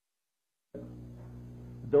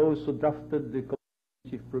 those who drafted the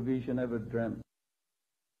comprehensive provision ever dreamt.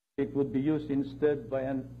 It would be used instead by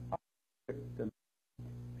an arrogant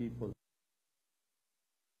people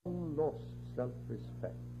who lost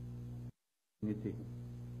self-respect, dignity,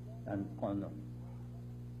 and honor.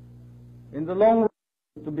 In the long run,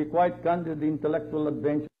 to be quite candid, the intellectual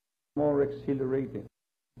adventure is more exhilarating,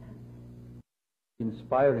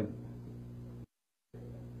 inspiring.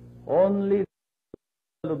 Only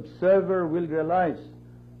the observer will realize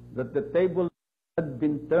that the table had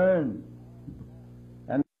been turned,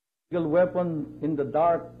 and the legal weapon in the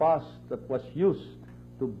dark past that was used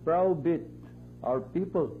to browbeat our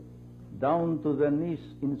people down to their knees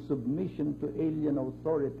in submission to alien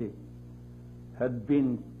authority had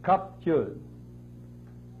been captured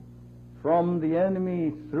from the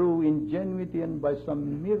enemy through ingenuity and by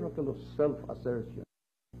some miracle of self-assertion,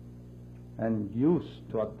 and used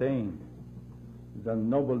to attain the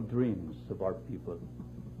noble dreams of our people.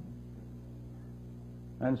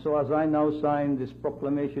 And so as I now sign this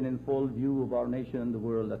proclamation in full view of our nation and the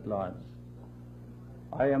world at large,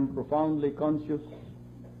 I am profoundly conscious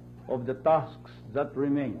of the tasks that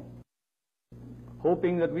remain,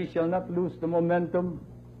 hoping that we shall not lose the momentum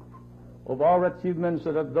of our achievements,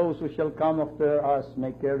 so that those who shall come after us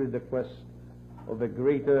may carry the quest of a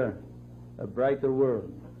greater, a brighter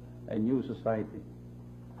world, a new society.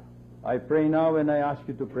 I pray now, and I ask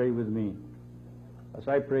you to pray with me, as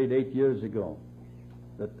I prayed 8 years ago,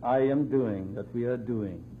 that I am doing, that we are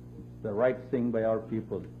doing the right thing by our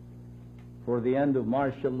people. For the end of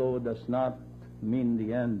martial law does not mean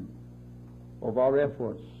the end of our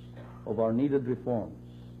efforts, of our needed reforms,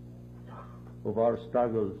 of our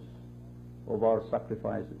struggles, of our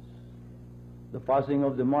sacrifices. The passing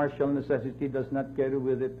of the martial necessity does not carry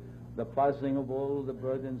with it the passing of all the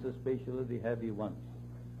burdens, especially the heavy ones.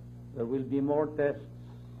 There will be more tests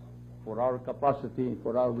for our capacity,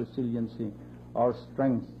 for our resiliency, our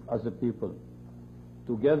strength as a people.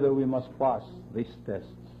 Together we must pass these tests,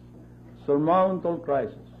 surmount all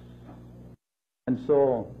crises. And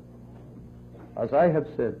so, as I have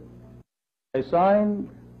said, I sign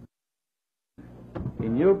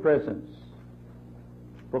in your presence,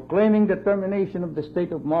 proclaiming the termination of the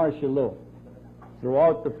state of martial law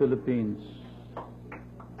throughout the Philippines.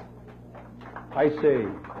 I say,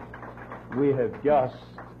 we have just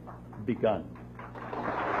begun.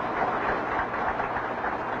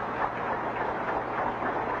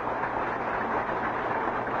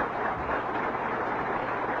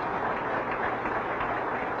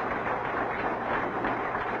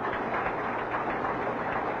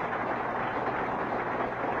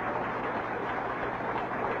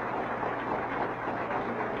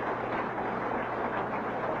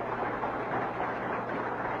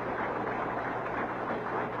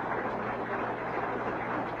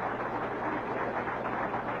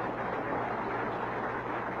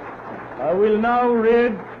 I will now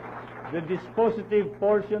read the dispositive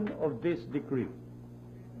portion of this decree.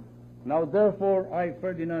 Now therefore I,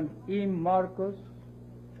 Ferdinand E. Marcos,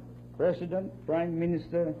 President, Prime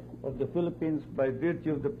Minister of the Philippines, by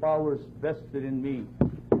virtue of the powers vested in me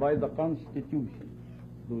by the Constitution,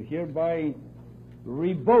 do hereby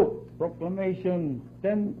revoke Proclamation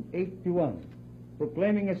 1081,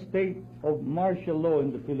 proclaiming a state of martial law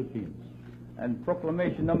in the Philippines, and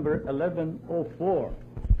Proclamation number 1104,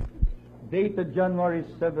 dated January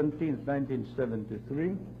 17,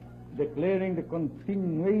 1973, declaring the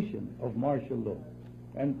continuation of martial law,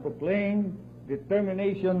 and proclaim the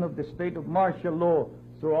termination of the state of martial law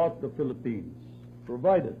throughout the Philippines,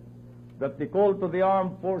 provided that the call to the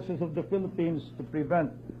armed forces of the Philippines to prevent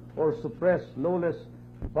or suppress lawless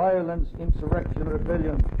violence, insurrection,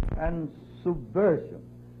 rebellion, and subversion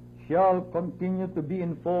shall continue to be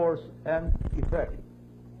in force and effect,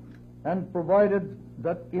 and provided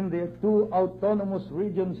that in the 2 autonomous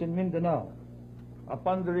regions in Mindanao,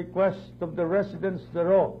 upon the request of the residents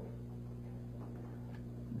thereof,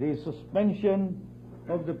 the suspension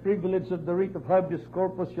of the privilege of the writ of habeas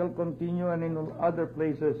corpus shall continue, and in all other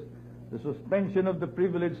places the suspension of the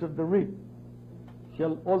privilege of the writ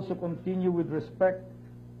shall also continue with respect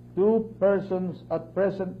to persons at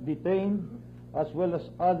present detained, as well as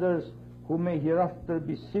others who may hereafter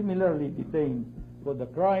be similarly detained for the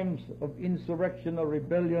crimes of insurrection or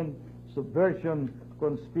rebellion, subversion,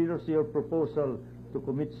 conspiracy, or proposal to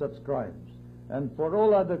commit such crimes, and for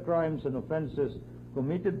all other crimes and offenses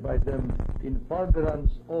committed by them in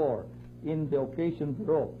furtherance or in the occasion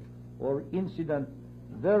thereof, or incident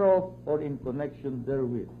thereof, or in connection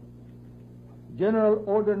therewith. General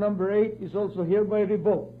Order number 8 is also hereby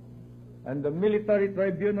revoked, and the military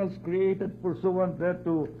tribunals created pursuant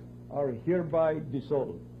thereto are hereby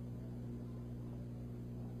dissolved.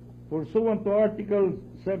 Pursuant to Article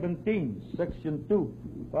 17, Section 2,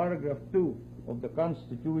 Paragraph 2 of the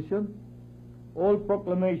Constitution, all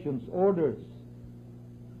proclamations, orders,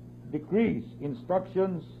 decrees,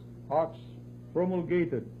 instructions, acts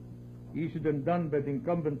promulgated, issued and done by the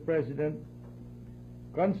incumbent President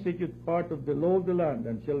constitute part of the law of the land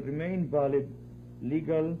and shall remain valid,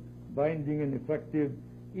 legal, binding, and effective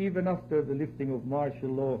even after the lifting of martial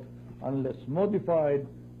law, unless modified,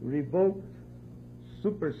 revoked,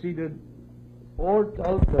 superseded, or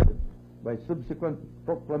altered by subsequent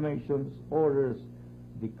proclamations, orders,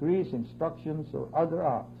 decrees, instructions, or other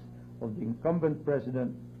acts of the incumbent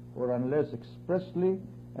President, or unless expressly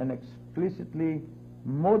and explicitly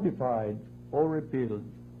modified or repealed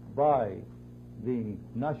by the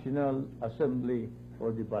National Assembly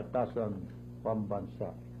or the Batasan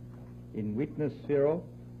Pambansa. In witness hereof,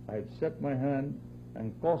 I have set my hand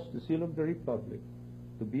and caused the seal of the Republic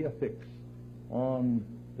to be affixed on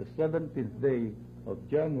the 17th day of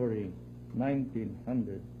January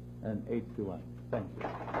 1981. Thank you.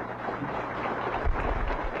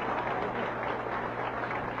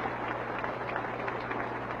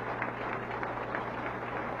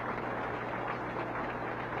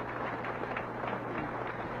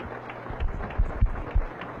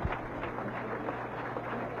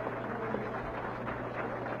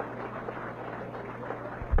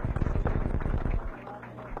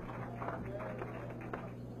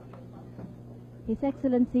 His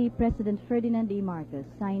Excellency President Ferdinand E. Marcos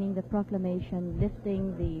signing the proclamation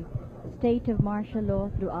lifting the state of martial law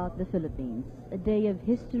throughout the Philippines. A day of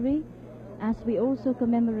history as we also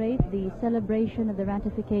commemorate the celebration of the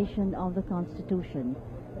ratification of the Constitution.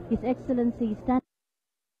 His Excellency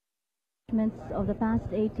establishments of the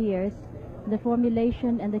past 8 years, the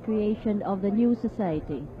formulation and the creation of the new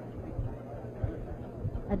society.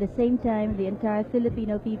 At the same time, the entire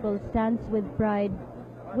Filipino people stands with pride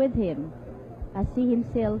with him, as he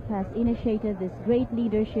himself has initiated this great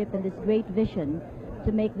leadership and this great vision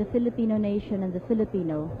to make the Filipino nation and the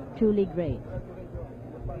Filipino truly great.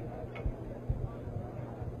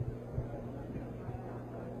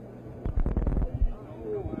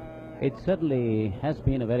 It certainly has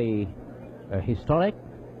been a very historic,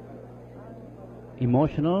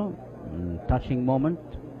 emotional, touching moment.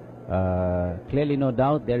 Clearly, no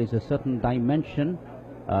doubt, there is a certain dimension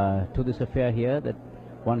to this affair here that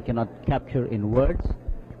one cannot capture in words.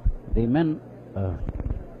 The men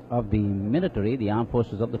of the military, the armed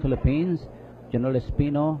forces of the Philippines, General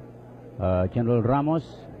Espino, General Ramos,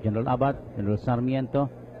 General Abad, General Sarmiento,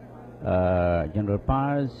 General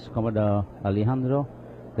Paz, Commodore Alejandro,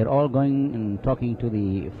 they're all going and talking to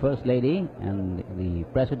the First Lady and the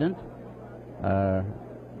President.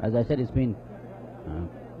 As I said, it's been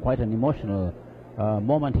quite an emotional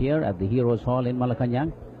moment here at the Heroes Hall in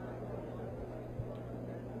Malacanang.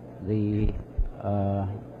 The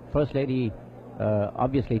First Lady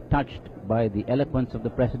obviously touched by the eloquence of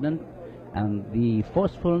the President and the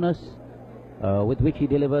forcefulness with which he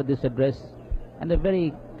delivered this address, and the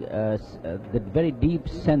very deep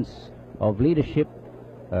sense of leadership,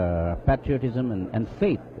 patriotism, and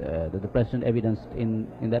faith that the President evidenced in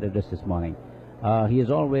that address this morning. He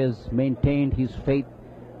has always maintained his faith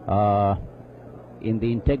in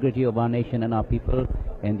the integrity of our nation and our people,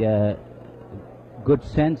 and their good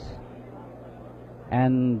sense,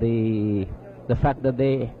 and the fact that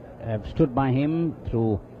they have stood by him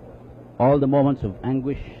through all the moments of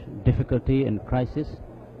anguish, difficulty, and crisis.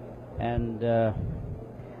 And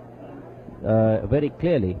very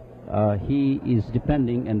clearly, he is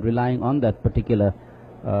depending and relying on that particular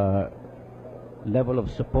level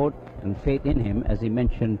of support and faith in him, as he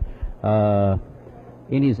mentioned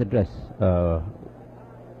in his address.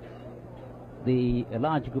 A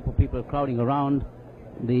large group of people crowding around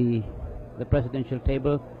the presidential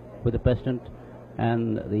table with the President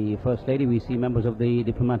and the First Lady. We see members of the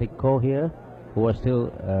diplomatic corps here who are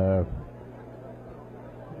still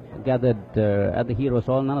gathered at the Heroes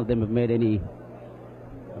Hall. None of them have made any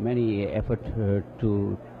effort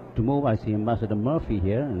to move. I see Ambassador Murphy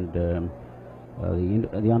here, and the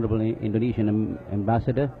Honorable Indonesian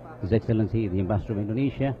Ambassador, His Excellency the Ambassador of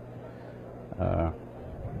Indonesia,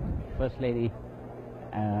 First Lady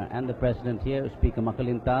and the President here, Speaker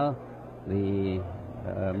Makalintal, the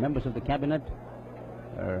members of the Cabinet,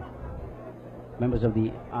 members of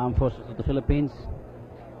the Armed Forces of the Philippines,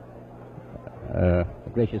 the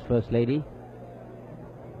gracious First Lady,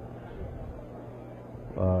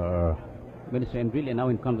 Minister Enrile now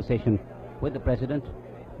in conversation with the President.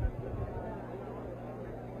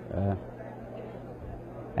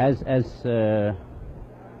 As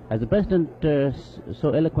the President so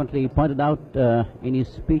eloquently pointed out in his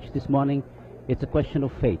speech this morning, it's a question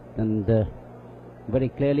of faith, and very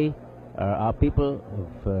clearly our people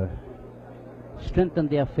have strengthened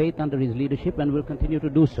their faith under his leadership and will continue to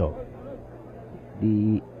do so.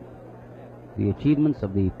 The achievements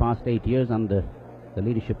of the past 8 years under the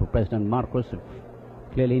leadership of President Marcos have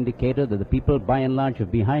clearly indicated that the people by and large are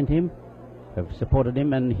behind him, have supported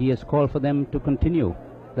him, and he has called for them to continue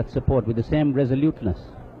that support with the same resoluteness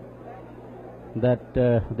that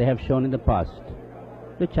they have shown in the past.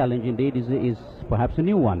 The challenge indeed is perhaps a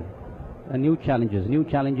new one, new challenges,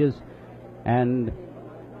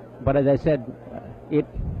 but as I said, it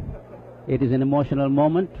is an emotional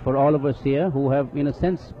moment for all of us here who have in a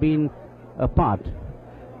sense been a part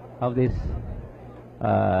of this,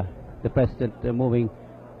 the President moving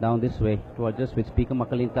down this way towards us with Speaker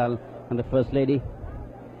Makalintal and the First Lady.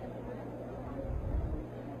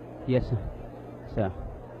 Yes, sir.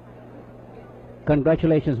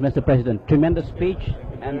 Congratulations, Mr. President. Tremendous speech,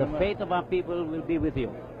 and the faith of our people will be with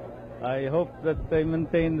you. I hope that they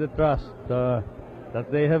maintain the trust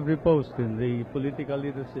that they have reposed in the political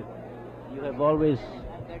leadership. You have always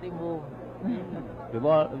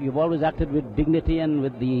you've always acted with dignity and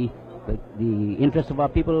with the interests of our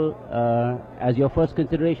people as your first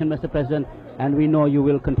consideration, Mr. President, and we know you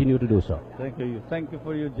will continue to do so. Thank you. Thank you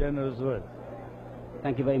for your generous words.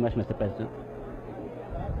 Thank you very much, Mr. President.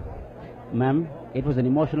 Ma'am, it was an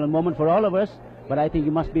emotional moment for all of us, but I think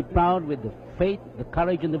you must be proud with the faith, the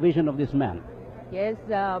courage, and the vision of this man. Yes,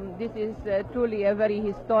 this is truly a very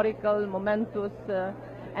historical, momentous,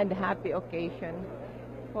 and happy occasion.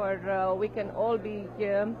 For we can all be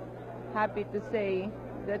happy to say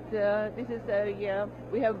that this is a year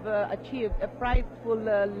we have achieved a prideful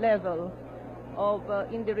level of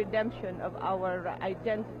in the redemption of our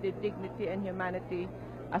identity, dignity, and humanity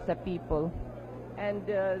as a people. And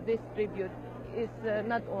this tribute is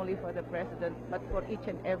not only for the President, but for each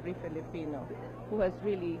and every Filipino who has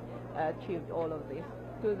really achieved all of this.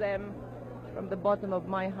 To them, from the bottom of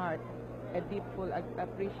my heart, a deep full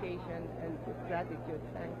appreciation and gratitude.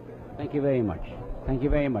 Thank you. Thank you very much. Thank you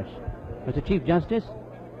very much. Mr. Chief Justice?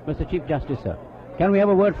 Mr. Chief Justice, sir. Can we have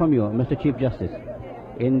a word from you, Mr. Chief Justice?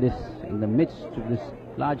 In the midst of this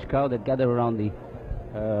large crowd that gather around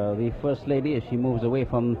the First Lady as she moves away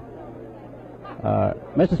from...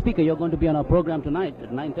 Mr. Speaker, you're going to be on our program tonight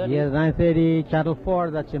at 9:30. Yes, 9:30, Channel 4,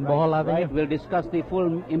 that's in Bohol Avenue. Right, we'll discuss the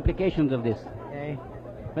full implications of this. Okay.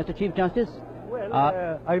 Mr. Chief Justice? Well,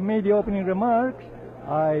 I made the opening remarks.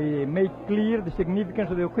 I made clear the significance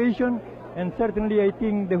of the occasion, and certainly I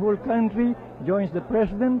think the whole country joins the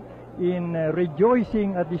President in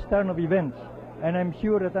rejoicing at this turn of events. And I'm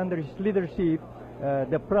sure that under his leadership,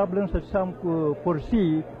 the problems that some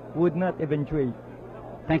foresee would not eventuate.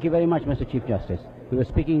 Thank you very much, Mr. Chief Justice. We were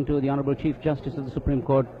speaking to the Honorable Chief Justice of the Supreme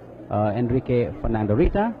Court, Enrique Fernando.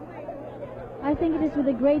 Rita? I think it is with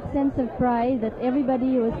a great sense of pride that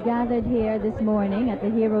everybody who has gathered here this morning at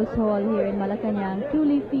the Heroes Hall here in Malacanang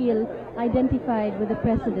truly feel identified with the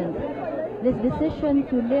President. This decision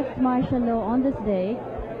to lift martial law on this day,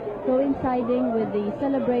 coinciding with the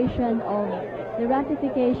celebration of the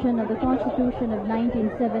ratification of the Constitution of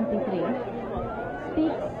 1973,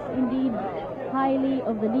 speaks indeed highly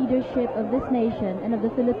of the leadership of this nation and of the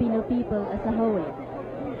Filipino people as a whole.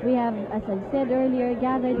 We have, as I said earlier,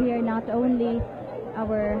 gathered here not only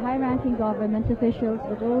our high-ranking government officials,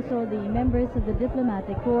 but also the members of the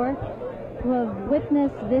diplomatic corps who have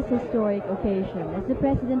witnessed this historic occasion. As the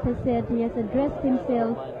President has said, he has addressed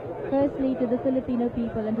himself firstly to the Filipino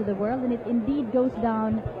people and to the world, and it indeed goes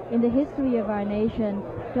down in the history of our nation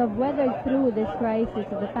to have weathered through this crisis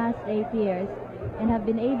of the past 8 years and have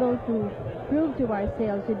been able to prove to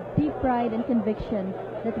ourselves with deep pride and conviction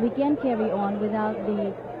that we can carry on without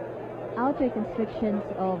the outer constrictions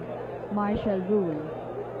of martial rule.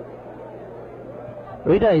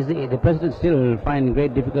 Rita, is the President still finding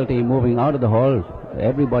great difficulty moving out of the hall?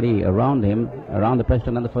 Everybody around him, around the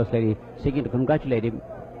President and the First Lady, seeking to congratulate him.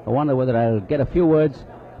 I wonder whether I'll get a few words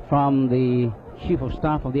from the Chief of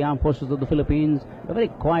Staff of the Armed Forces of the Philippines, a very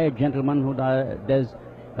quiet gentleman who does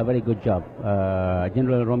a very good job,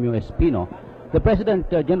 General Romeo Espino. The President,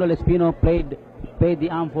 General Espino, paid the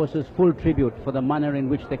armed forces full tribute for the manner in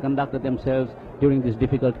which they conducted themselves during these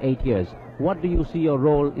difficult 8 years. What do you see your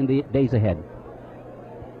role in the days ahead?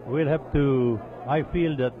 We'll have to, I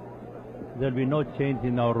feel that there'll be no change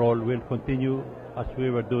in our role. We'll continue as we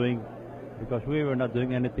were doing, because we were not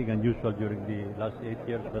doing anything unusual during the last 8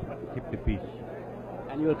 years, but keep the peace.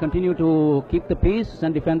 And you will continue to keep the peace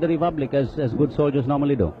and defend the Republic as good soldiers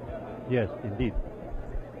normally do? Yes, indeed.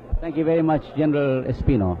 Thank you very much, General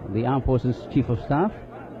Espino, the Armed Forces Chief of Staff,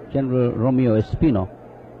 General Romeo Espino,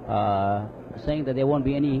 saying that there won't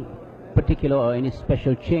be any particular or any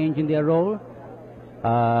special change in their role.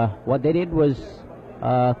 What they did was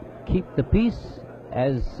keep the peace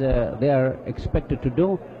as they are expected to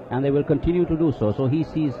do, and they will continue to do so. So he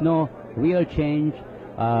sees no real change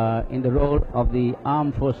in the role of the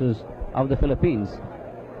armed forces of the Philippines.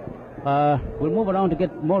 We'll move around to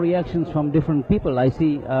get more reactions from different people. I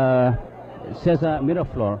see Cesar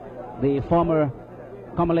Miraflor, the former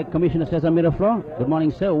Comelec Commissioner Cesar Miraflor. Good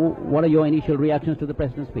morning, sir. What are your initial reactions to the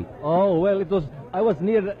President's speech? Oh, well, I was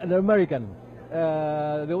near an American,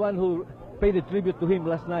 the one who paid a tribute to him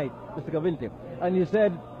last night, Mr. Cavilti. And he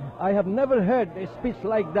said, I have never heard a speech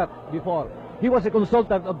like that before. He was a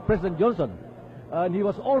consultant of President Johnson, and he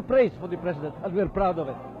was all praised for the President, and we're proud of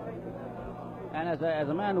it. And as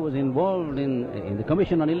a man who was involved in the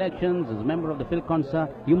Commission on Elections, as a member of the PhilConsa,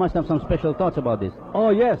 you must have some special thoughts about this. Oh,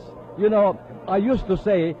 yes. You know, I used to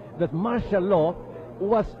say that martial law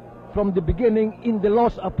was from the beginning in the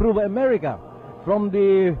laws approved by America. From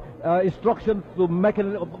the instruction to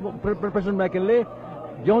President McKinley,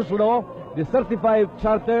 Jones Law, the 35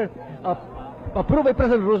 Charter, approved by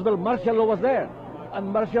President Roosevelt, martial law was there.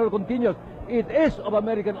 And martial law continues. It is of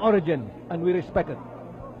American origin, and we respect it.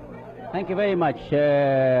 Thank you very much.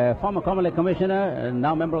 Former Comelec Commissioner,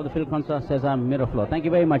 now member of the PhilConsa, Cesar Miraflor. Thank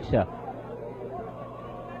you very much, sir.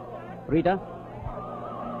 Rita?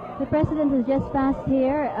 The President has just passed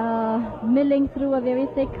here, milling through a very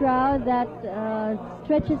thick crowd that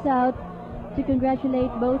stretches out to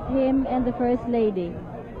congratulate both him and the First Lady.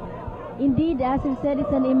 Indeed, as we've said,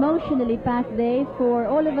 it's an emotionally packed day for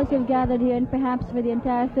all of us who've gathered here, and perhaps for the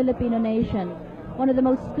entire Filipino nation. One of the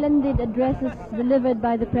most splendid addresses delivered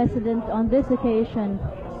by the President on this occasion,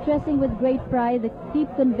 stressing with great pride the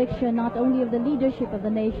deep conviction not only of the leadership of the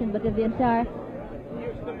nation, but of the entire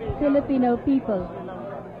Filipino people.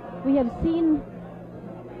 We have seen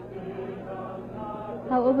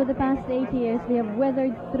how over the past 8 years we have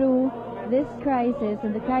weathered through this crisis,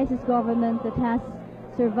 and the crisis government that has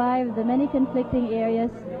survived the many conflicting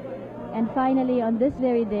areas, and finally on this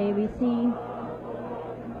very day we see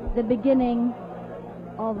the beginning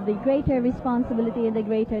of the greater responsibility and the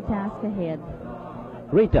greater task ahead.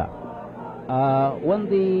 Rita, when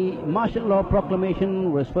the martial law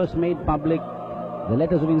proclamation was first made public, the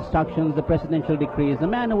letters of instructions, the presidential decrees, the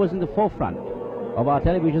man who was in the forefront of our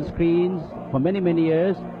television screens for many, many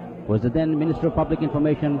years was the then Minister of Public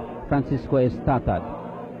Information, Francisco Estatad.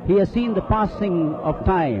 He has seen the passing of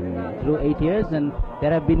time through 8 years, and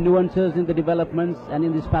there have been nuances in the developments and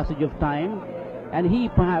in this passage of time, and he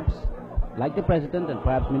perhaps, like the President and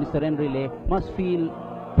perhaps Minister Enrile, must feel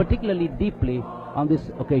particularly deeply on this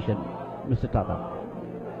occasion. Mr. Tata.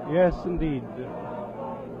 Yes, indeed.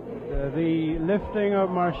 The lifting of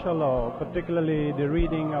martial law, particularly the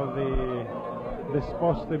reading of the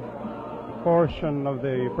dispositive portion of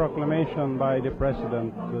the proclamation by the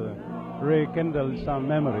President, rekindled some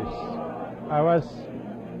memories. I was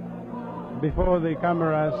before the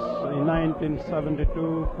cameras in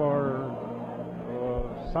 1972 for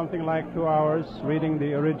something like 2 hours reading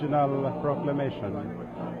the original proclamation,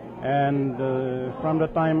 and from the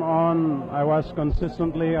time on I was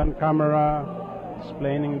consistently on camera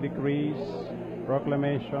explaining decrees,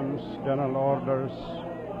 proclamations, general orders,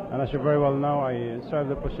 and as you very well know, I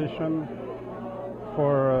served the position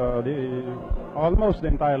for almost the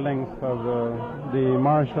entire length of the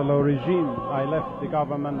martial law regime. I left the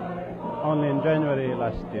government only in January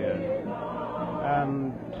last year,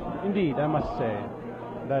 and indeed I must say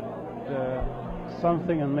that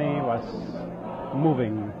something in me was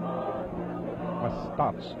moving, was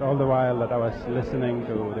touched all the while that I was listening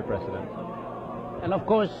to the President. And of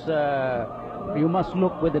course, you must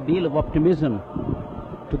look with a deal of optimism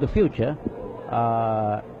to the future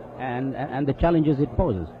and the challenges it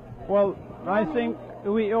poses. Well, I think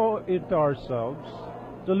we owe it ourselves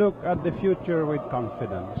to look at the future with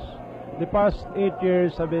confidence. The past 8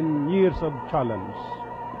 years have been years of challenge.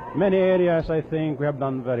 Many areas I think we have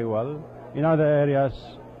done very well. In other areas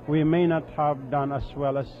we may not have done as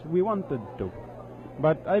well as we wanted to.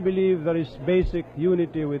 But I believe there is basic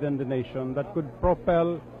unity within the nation that could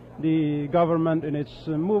propel the government in its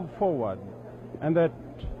move forward, and that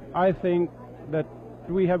I think that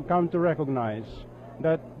we have come to recognize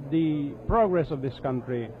that the progress of this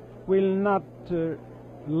country will not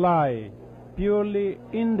lie purely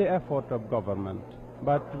in the effort of government,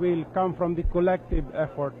 but will come from the collective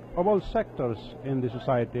effort of all sectors in the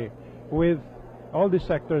society, with all the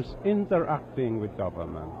sectors interacting with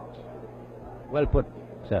government. Well put,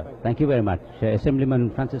 sir. Thank you very much. Assemblyman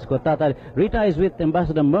Francisco Tata. Rita is with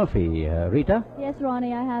Ambassador Murphy. Rita? Yes,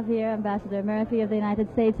 Ronnie, I have here Ambassador Murphy of the United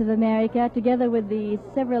States of America, together with the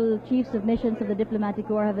several chiefs of missions of the diplomatic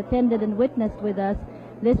corps, have attended and witnessed with us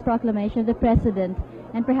this proclamation of the President.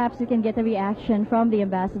 And perhaps we can get a reaction from the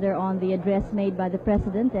Ambassador on the address made by the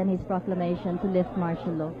President and his proclamation to lift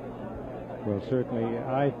martial law. Well, certainly,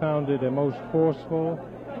 I found it a most forceful,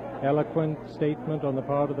 eloquent statement on the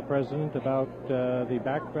part of the President about the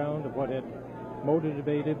background of what had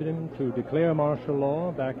motivated him to declare martial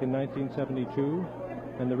law back in 1972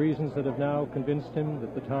 and the reasons that have now convinced him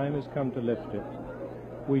that the time has come to lift it.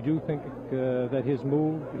 We do think that his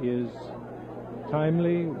move is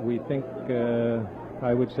timely. We think,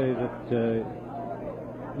 I would say that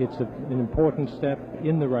it's an important step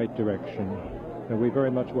in the right direction, and we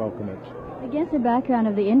very much welcome it. Against the background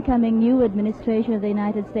of the incoming new administration of the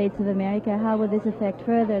United States of America, how will this affect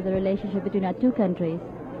further the relationship between our two countries?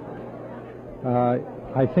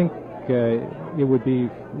 I think it would be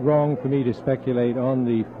wrong for me to speculate on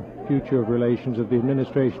the future of relations of the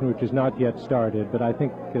administration, which is not yet started, but I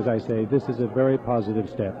think, as I say, this is a very positive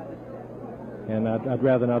step, and I'd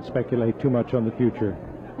rather not speculate too much on the future.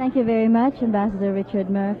 Thank you very much, Ambassador Richard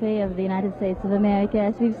Murphy of the United States of America.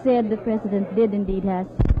 As we've said, the President did indeed have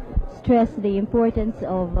stressed the importance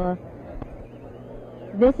of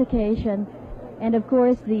this occasion and, of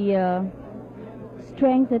course, the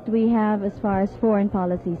strength that we have as far as foreign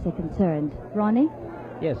policies are concerned. Ronnie?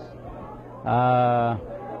 Yes.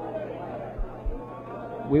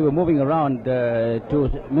 We were moving around to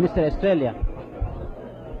Minister Australia.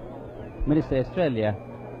 Minister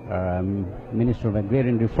of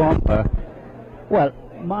Agrarian Reform. Well,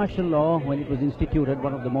 martial law, when it was instituted,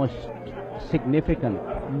 one of the most significant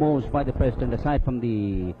moves by the President, aside from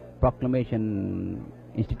the proclamation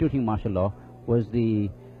instituting martial law, was the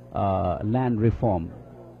land reform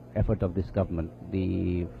effort of this government,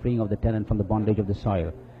 the freeing of the tenant from the bondage of the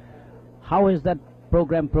soil. How has that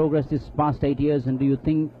program progressed this past 8 years, and do you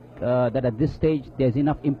think that at this stage there's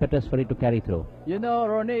enough impetus for it to carry through? You know,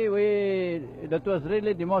 Ronnie, that was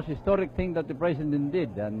really the most historic thing that the President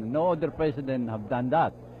did, and no other President have done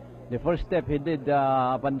that. The first step he did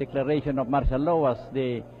upon declaration of martial law was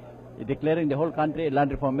declaring the whole country a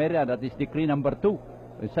land reform area. That is decree number 2.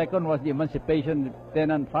 The second was the emancipation of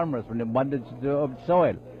tenant farmers from the bondage of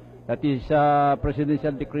soil. That is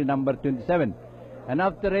presidential decree number 27. And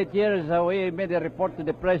after 8 years, we made a report to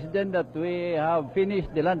the President that we have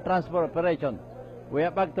finished the land transfer operation. We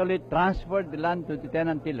have actually transferred the land to the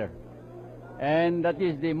tenant tiller. And that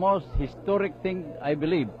is the most historic thing, I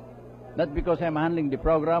believe. Not because I'm handling the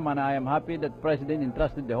program, and I am happy that the President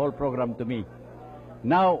entrusted the whole program to me.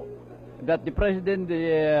 Now that the President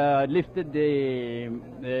lifted the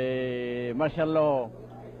martial law,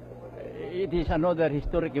 it is another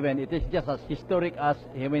historic event. It is just as historic as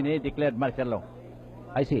when he declared martial law.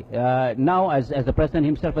 I see. Now, as the President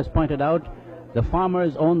himself has pointed out, the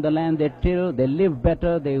farmers own the land they till, they live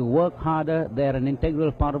better, they work harder, they are an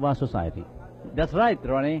integral part of our society. That's right,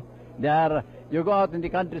 Ronnie. You go out in the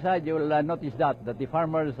countryside, you will notice that the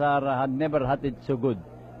farmers had never had it so good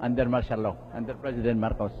under martial law, under President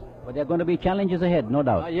Marcos. But there are going to be challenges ahead, no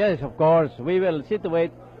doubt. Yes, of course. We will see to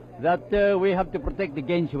it that we have to protect the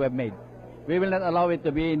gains we have made. We will not allow it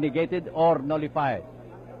to be negated or nullified.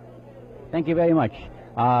 Thank you very much.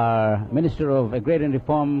 Our Minister of Agrarian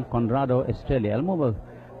Reform, Conrado Estrella. I'll move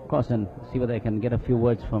across and see whether I can get a few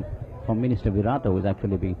words from Minister Virata, who is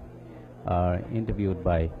actually being interviewed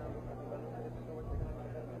by...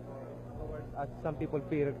 As some people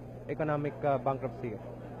fear economic bankruptcy.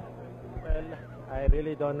 Well, I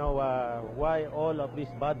really don't know why all of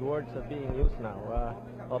these bad words are being used now,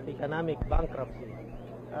 of economic bankruptcy.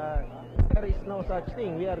 There is no such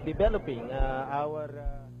thing. We are developing our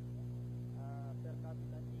per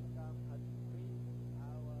capita income has increased,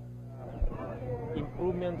 our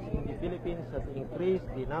improvements in the Philippines has increased,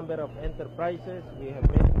 the number of enterprises, we have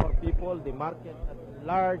many more people, the market at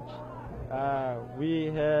large,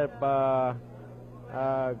 we have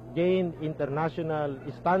gained international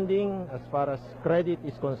standing as far as credit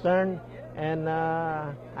is concerned, and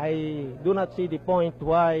I do not see the point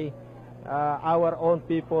why our own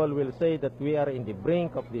people will say that we are in the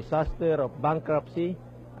brink of disaster, of bankruptcy.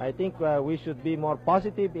 I think we should be more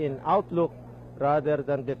positive in outlook rather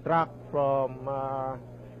than detract from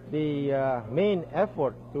the main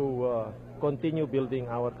effort to continue building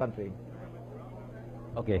our country.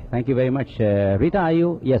 Okay, thank you very much. Rita, are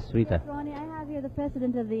you? Yes, Rita. Ronnie, I have here the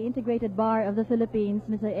President of the Integrated Bar of the Philippines,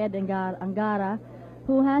 Mr. Ed Angara,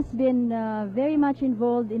 who has been very much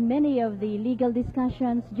involved in many of the legal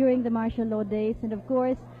discussions during the martial law days, and of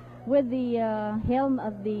course with the helm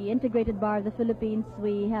of the Integrated Bar of the Philippines,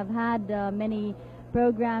 we have had many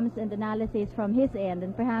programs and analysis from his end,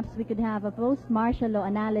 and perhaps we could have a post-martial law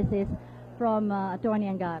analysis from Attorney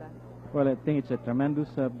Angara. Well, I think it's a tremendous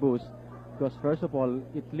boost because, first of all,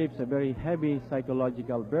 it leaves a very heavy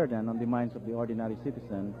psychological burden on the minds of the ordinary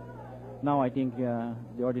citizen. Now I think the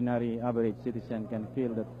ordinary average citizen can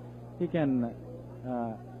feel that he can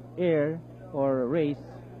air or raise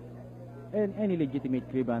any legitimate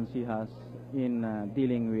grievance he has in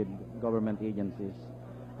dealing with government agencies.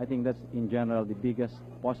 I think that's in general the biggest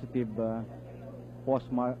positive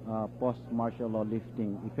post-martial law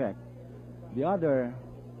lifting effect. The other,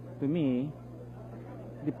 to me,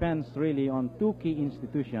 depends really on two key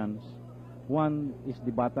institutions. One is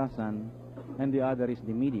the batasan and the other is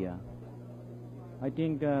the media. I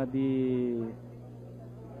think the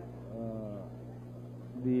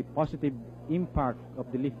positive impact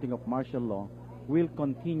of the lifting of martial law will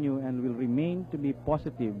continue and will remain to be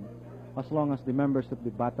positive as long as the members of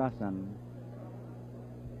the batasan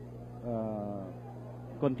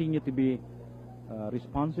continue to be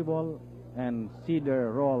responsible and see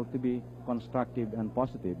their role to be constructive and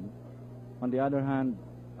positive. On the other hand,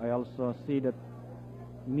 I also see that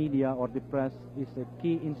media or the press is a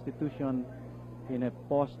key institution in a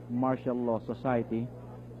post-martial law society,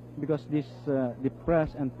 because the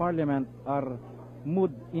press and parliament are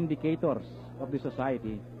mood indicators of the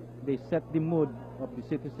society. They set the mood of the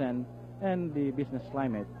citizen and the business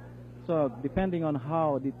climate. So depending on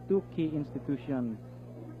how the two key institutions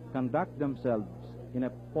conduct themselves in a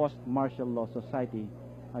post-martial law society,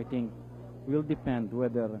 I think will depend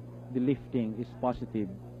whether the lifting is positive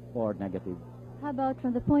or negative. How about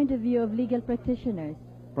from the point of view of legal practitioners?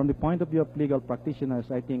 From the point of view of legal practitioners,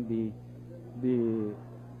 I think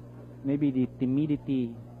maybe the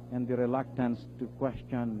timidity and the reluctance to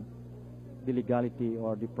question the legality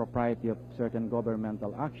or the propriety of certain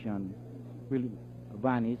governmental action will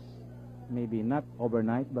vanish, maybe not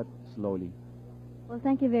overnight, but slowly. Well,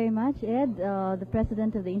 thank you very much, Ed, the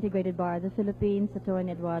President of the Integrated Bar of the Philippines,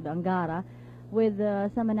 Attorney Eduardo Angara, with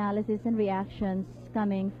some analysis and reactions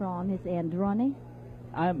coming from his end. Ronnie?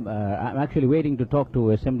 I'm actually waiting to talk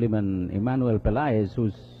to Assemblyman MIKAELLISE,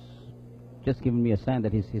 who's just given me a sign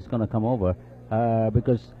that he's going to come over,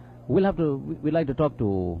 because we'd like to talk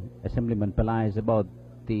to Assemblyman MIKAELLISE about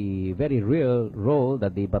the very real role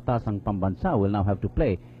that the Batasang Pambansa will now have to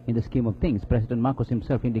play in the scheme of things. President Marcos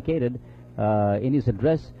himself indicated in his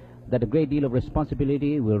address that a great deal of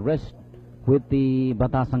responsibility will rest with the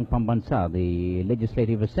Batasang Pambansa, the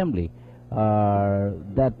Legislative Assembly,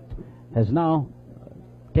 that has now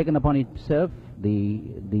taken upon itself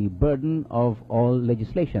the burden of all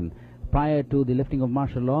legislation. Prior to the lifting of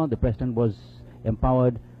martial law, the President was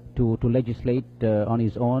empowered to legislate on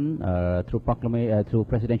his own through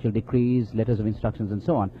presidential decrees, letters of instructions, and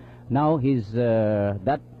so on. Now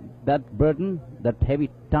that burden, that heavy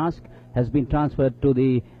task, has been transferred to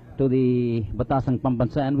the Batasang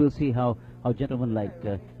Pambansa, and we'll see how gentlemen like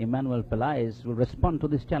MIKAELLISE will respond to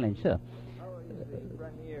this challenge, sir.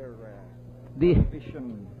 The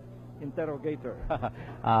television interrogator.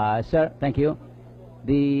 Sir, thank you.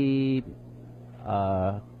 The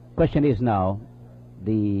question is now,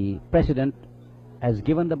 the President has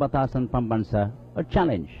given the Batasang Pambansa a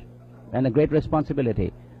challenge and a great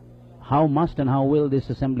responsibility. How must and how will this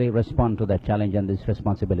Assembly respond to that challenge and this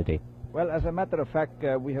responsibility? Well, as a matter of fact,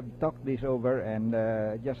 we have talked this over, and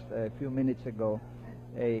just a few minutes ago,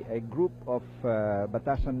 a group of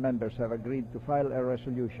Batasan members have agreed to file a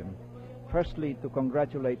resolution. Firstly, to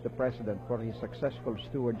congratulate the President for his successful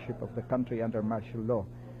stewardship of the country under martial law,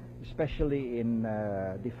 especially in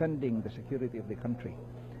defending the security of the country.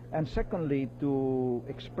 And secondly, to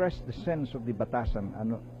express the sense of the Batasan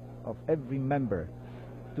and of every member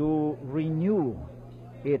to renew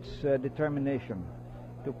its determination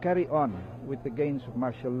to carry on with the gains of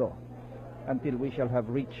martial law until we shall have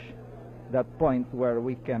reached that point where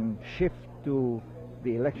we can shift to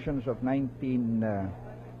the elections of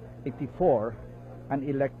 1984 and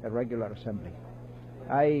elect a regular assembly.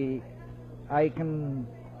 I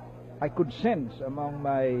could sense among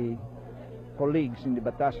my colleagues in the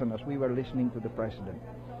Batasan, as we were listening to the President,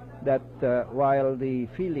 that while the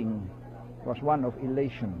feeling was one of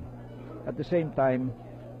elation, at the same time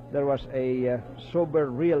there was a sober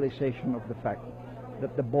realization of the fact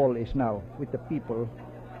that the ball is now with the people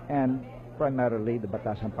and primarily the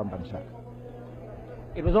Batasang Pambansa.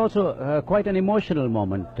 It was also quite an emotional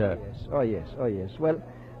moment. Yes. Oh yes. Well,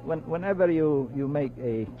 whenever you make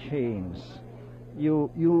a change,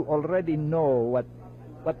 you already know what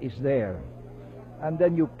is there, and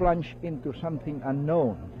then you plunge into something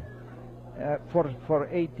unknown, For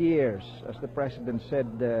 8 years, as the President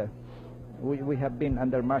said, we have been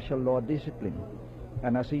under martial law discipline.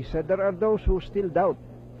 And as he said, there are those who still doubt.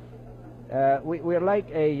 We're like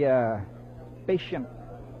a patient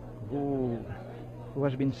who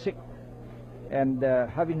has been sick, and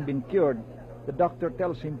having been cured, the doctor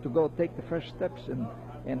tells him to go take the first steps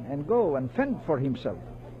and go and fend for himself.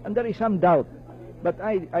 And there is some doubt. But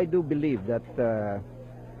I do believe that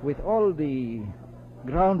with all the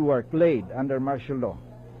groundwork laid under martial law,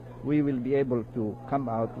 we will be able to come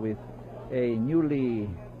out with a newly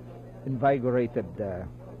invigorated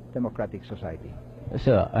democratic society.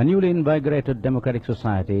 Sir, a newly invigorated democratic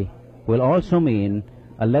society will also mean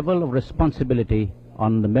a level of responsibility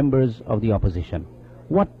on the members of the opposition.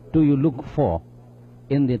 What do you look for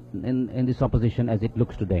in this opposition as it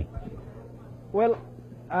looks today? Well,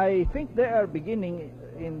 I think they are beginning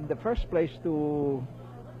in the first place to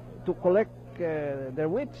collect their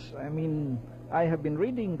wits. I mean, I have been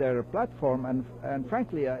reading their platform, and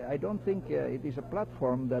frankly, I don't think it is a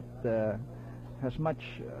platform that has much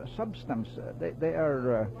substance. They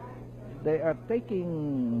are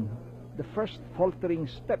taking the first faltering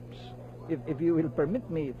steps, if you will permit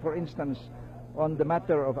me. For instance, on the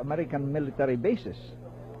matter of American military bases,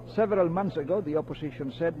 several months ago, the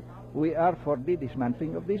opposition said we are for the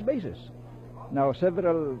dismantling of these bases. Now,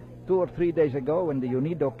 2 or 3 days ago, when the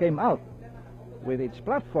UNIDO came out with its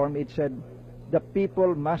platform, it said the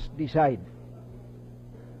people must decide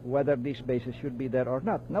whether these bases should be there or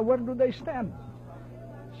not. Now, where do they stand?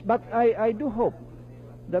 But I do hope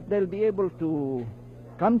that they'll be able to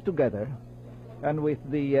come together, and with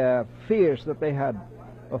the fears that they had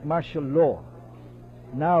of martial law,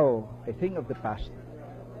 now a thing of the past,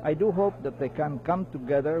 I do hope that they can come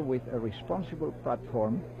together with a responsible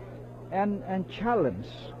platform and challenge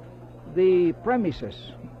the premises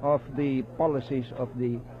of the policies of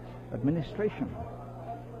the administration.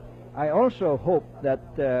 I also hope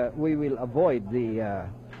that we will avoid the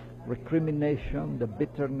recrimination, the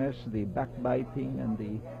bitterness, the backbiting,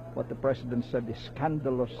 and what the President said, the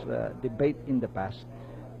scandalous debate in the past,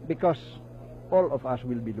 because all of us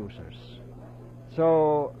will be losers.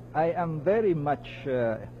 So I am very much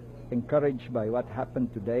encouraged by what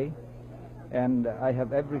happened today, and I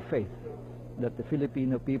have every faith that the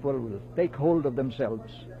Filipino people will take hold of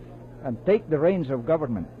themselves and take the reins of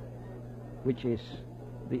government, which is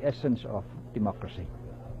the essence of democracy.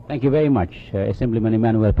 Thank you very much, Assemblyman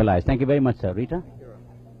Emmanuel MIKAELLISE. Thank you very much, sir. Rita?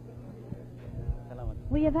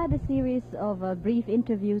 We have had a series of brief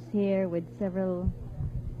interviews here with several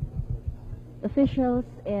officials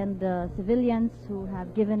and civilians who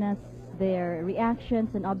have given us their reactions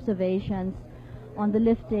and observations on the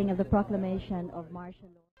lifting of the proclamation of martial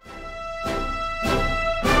law.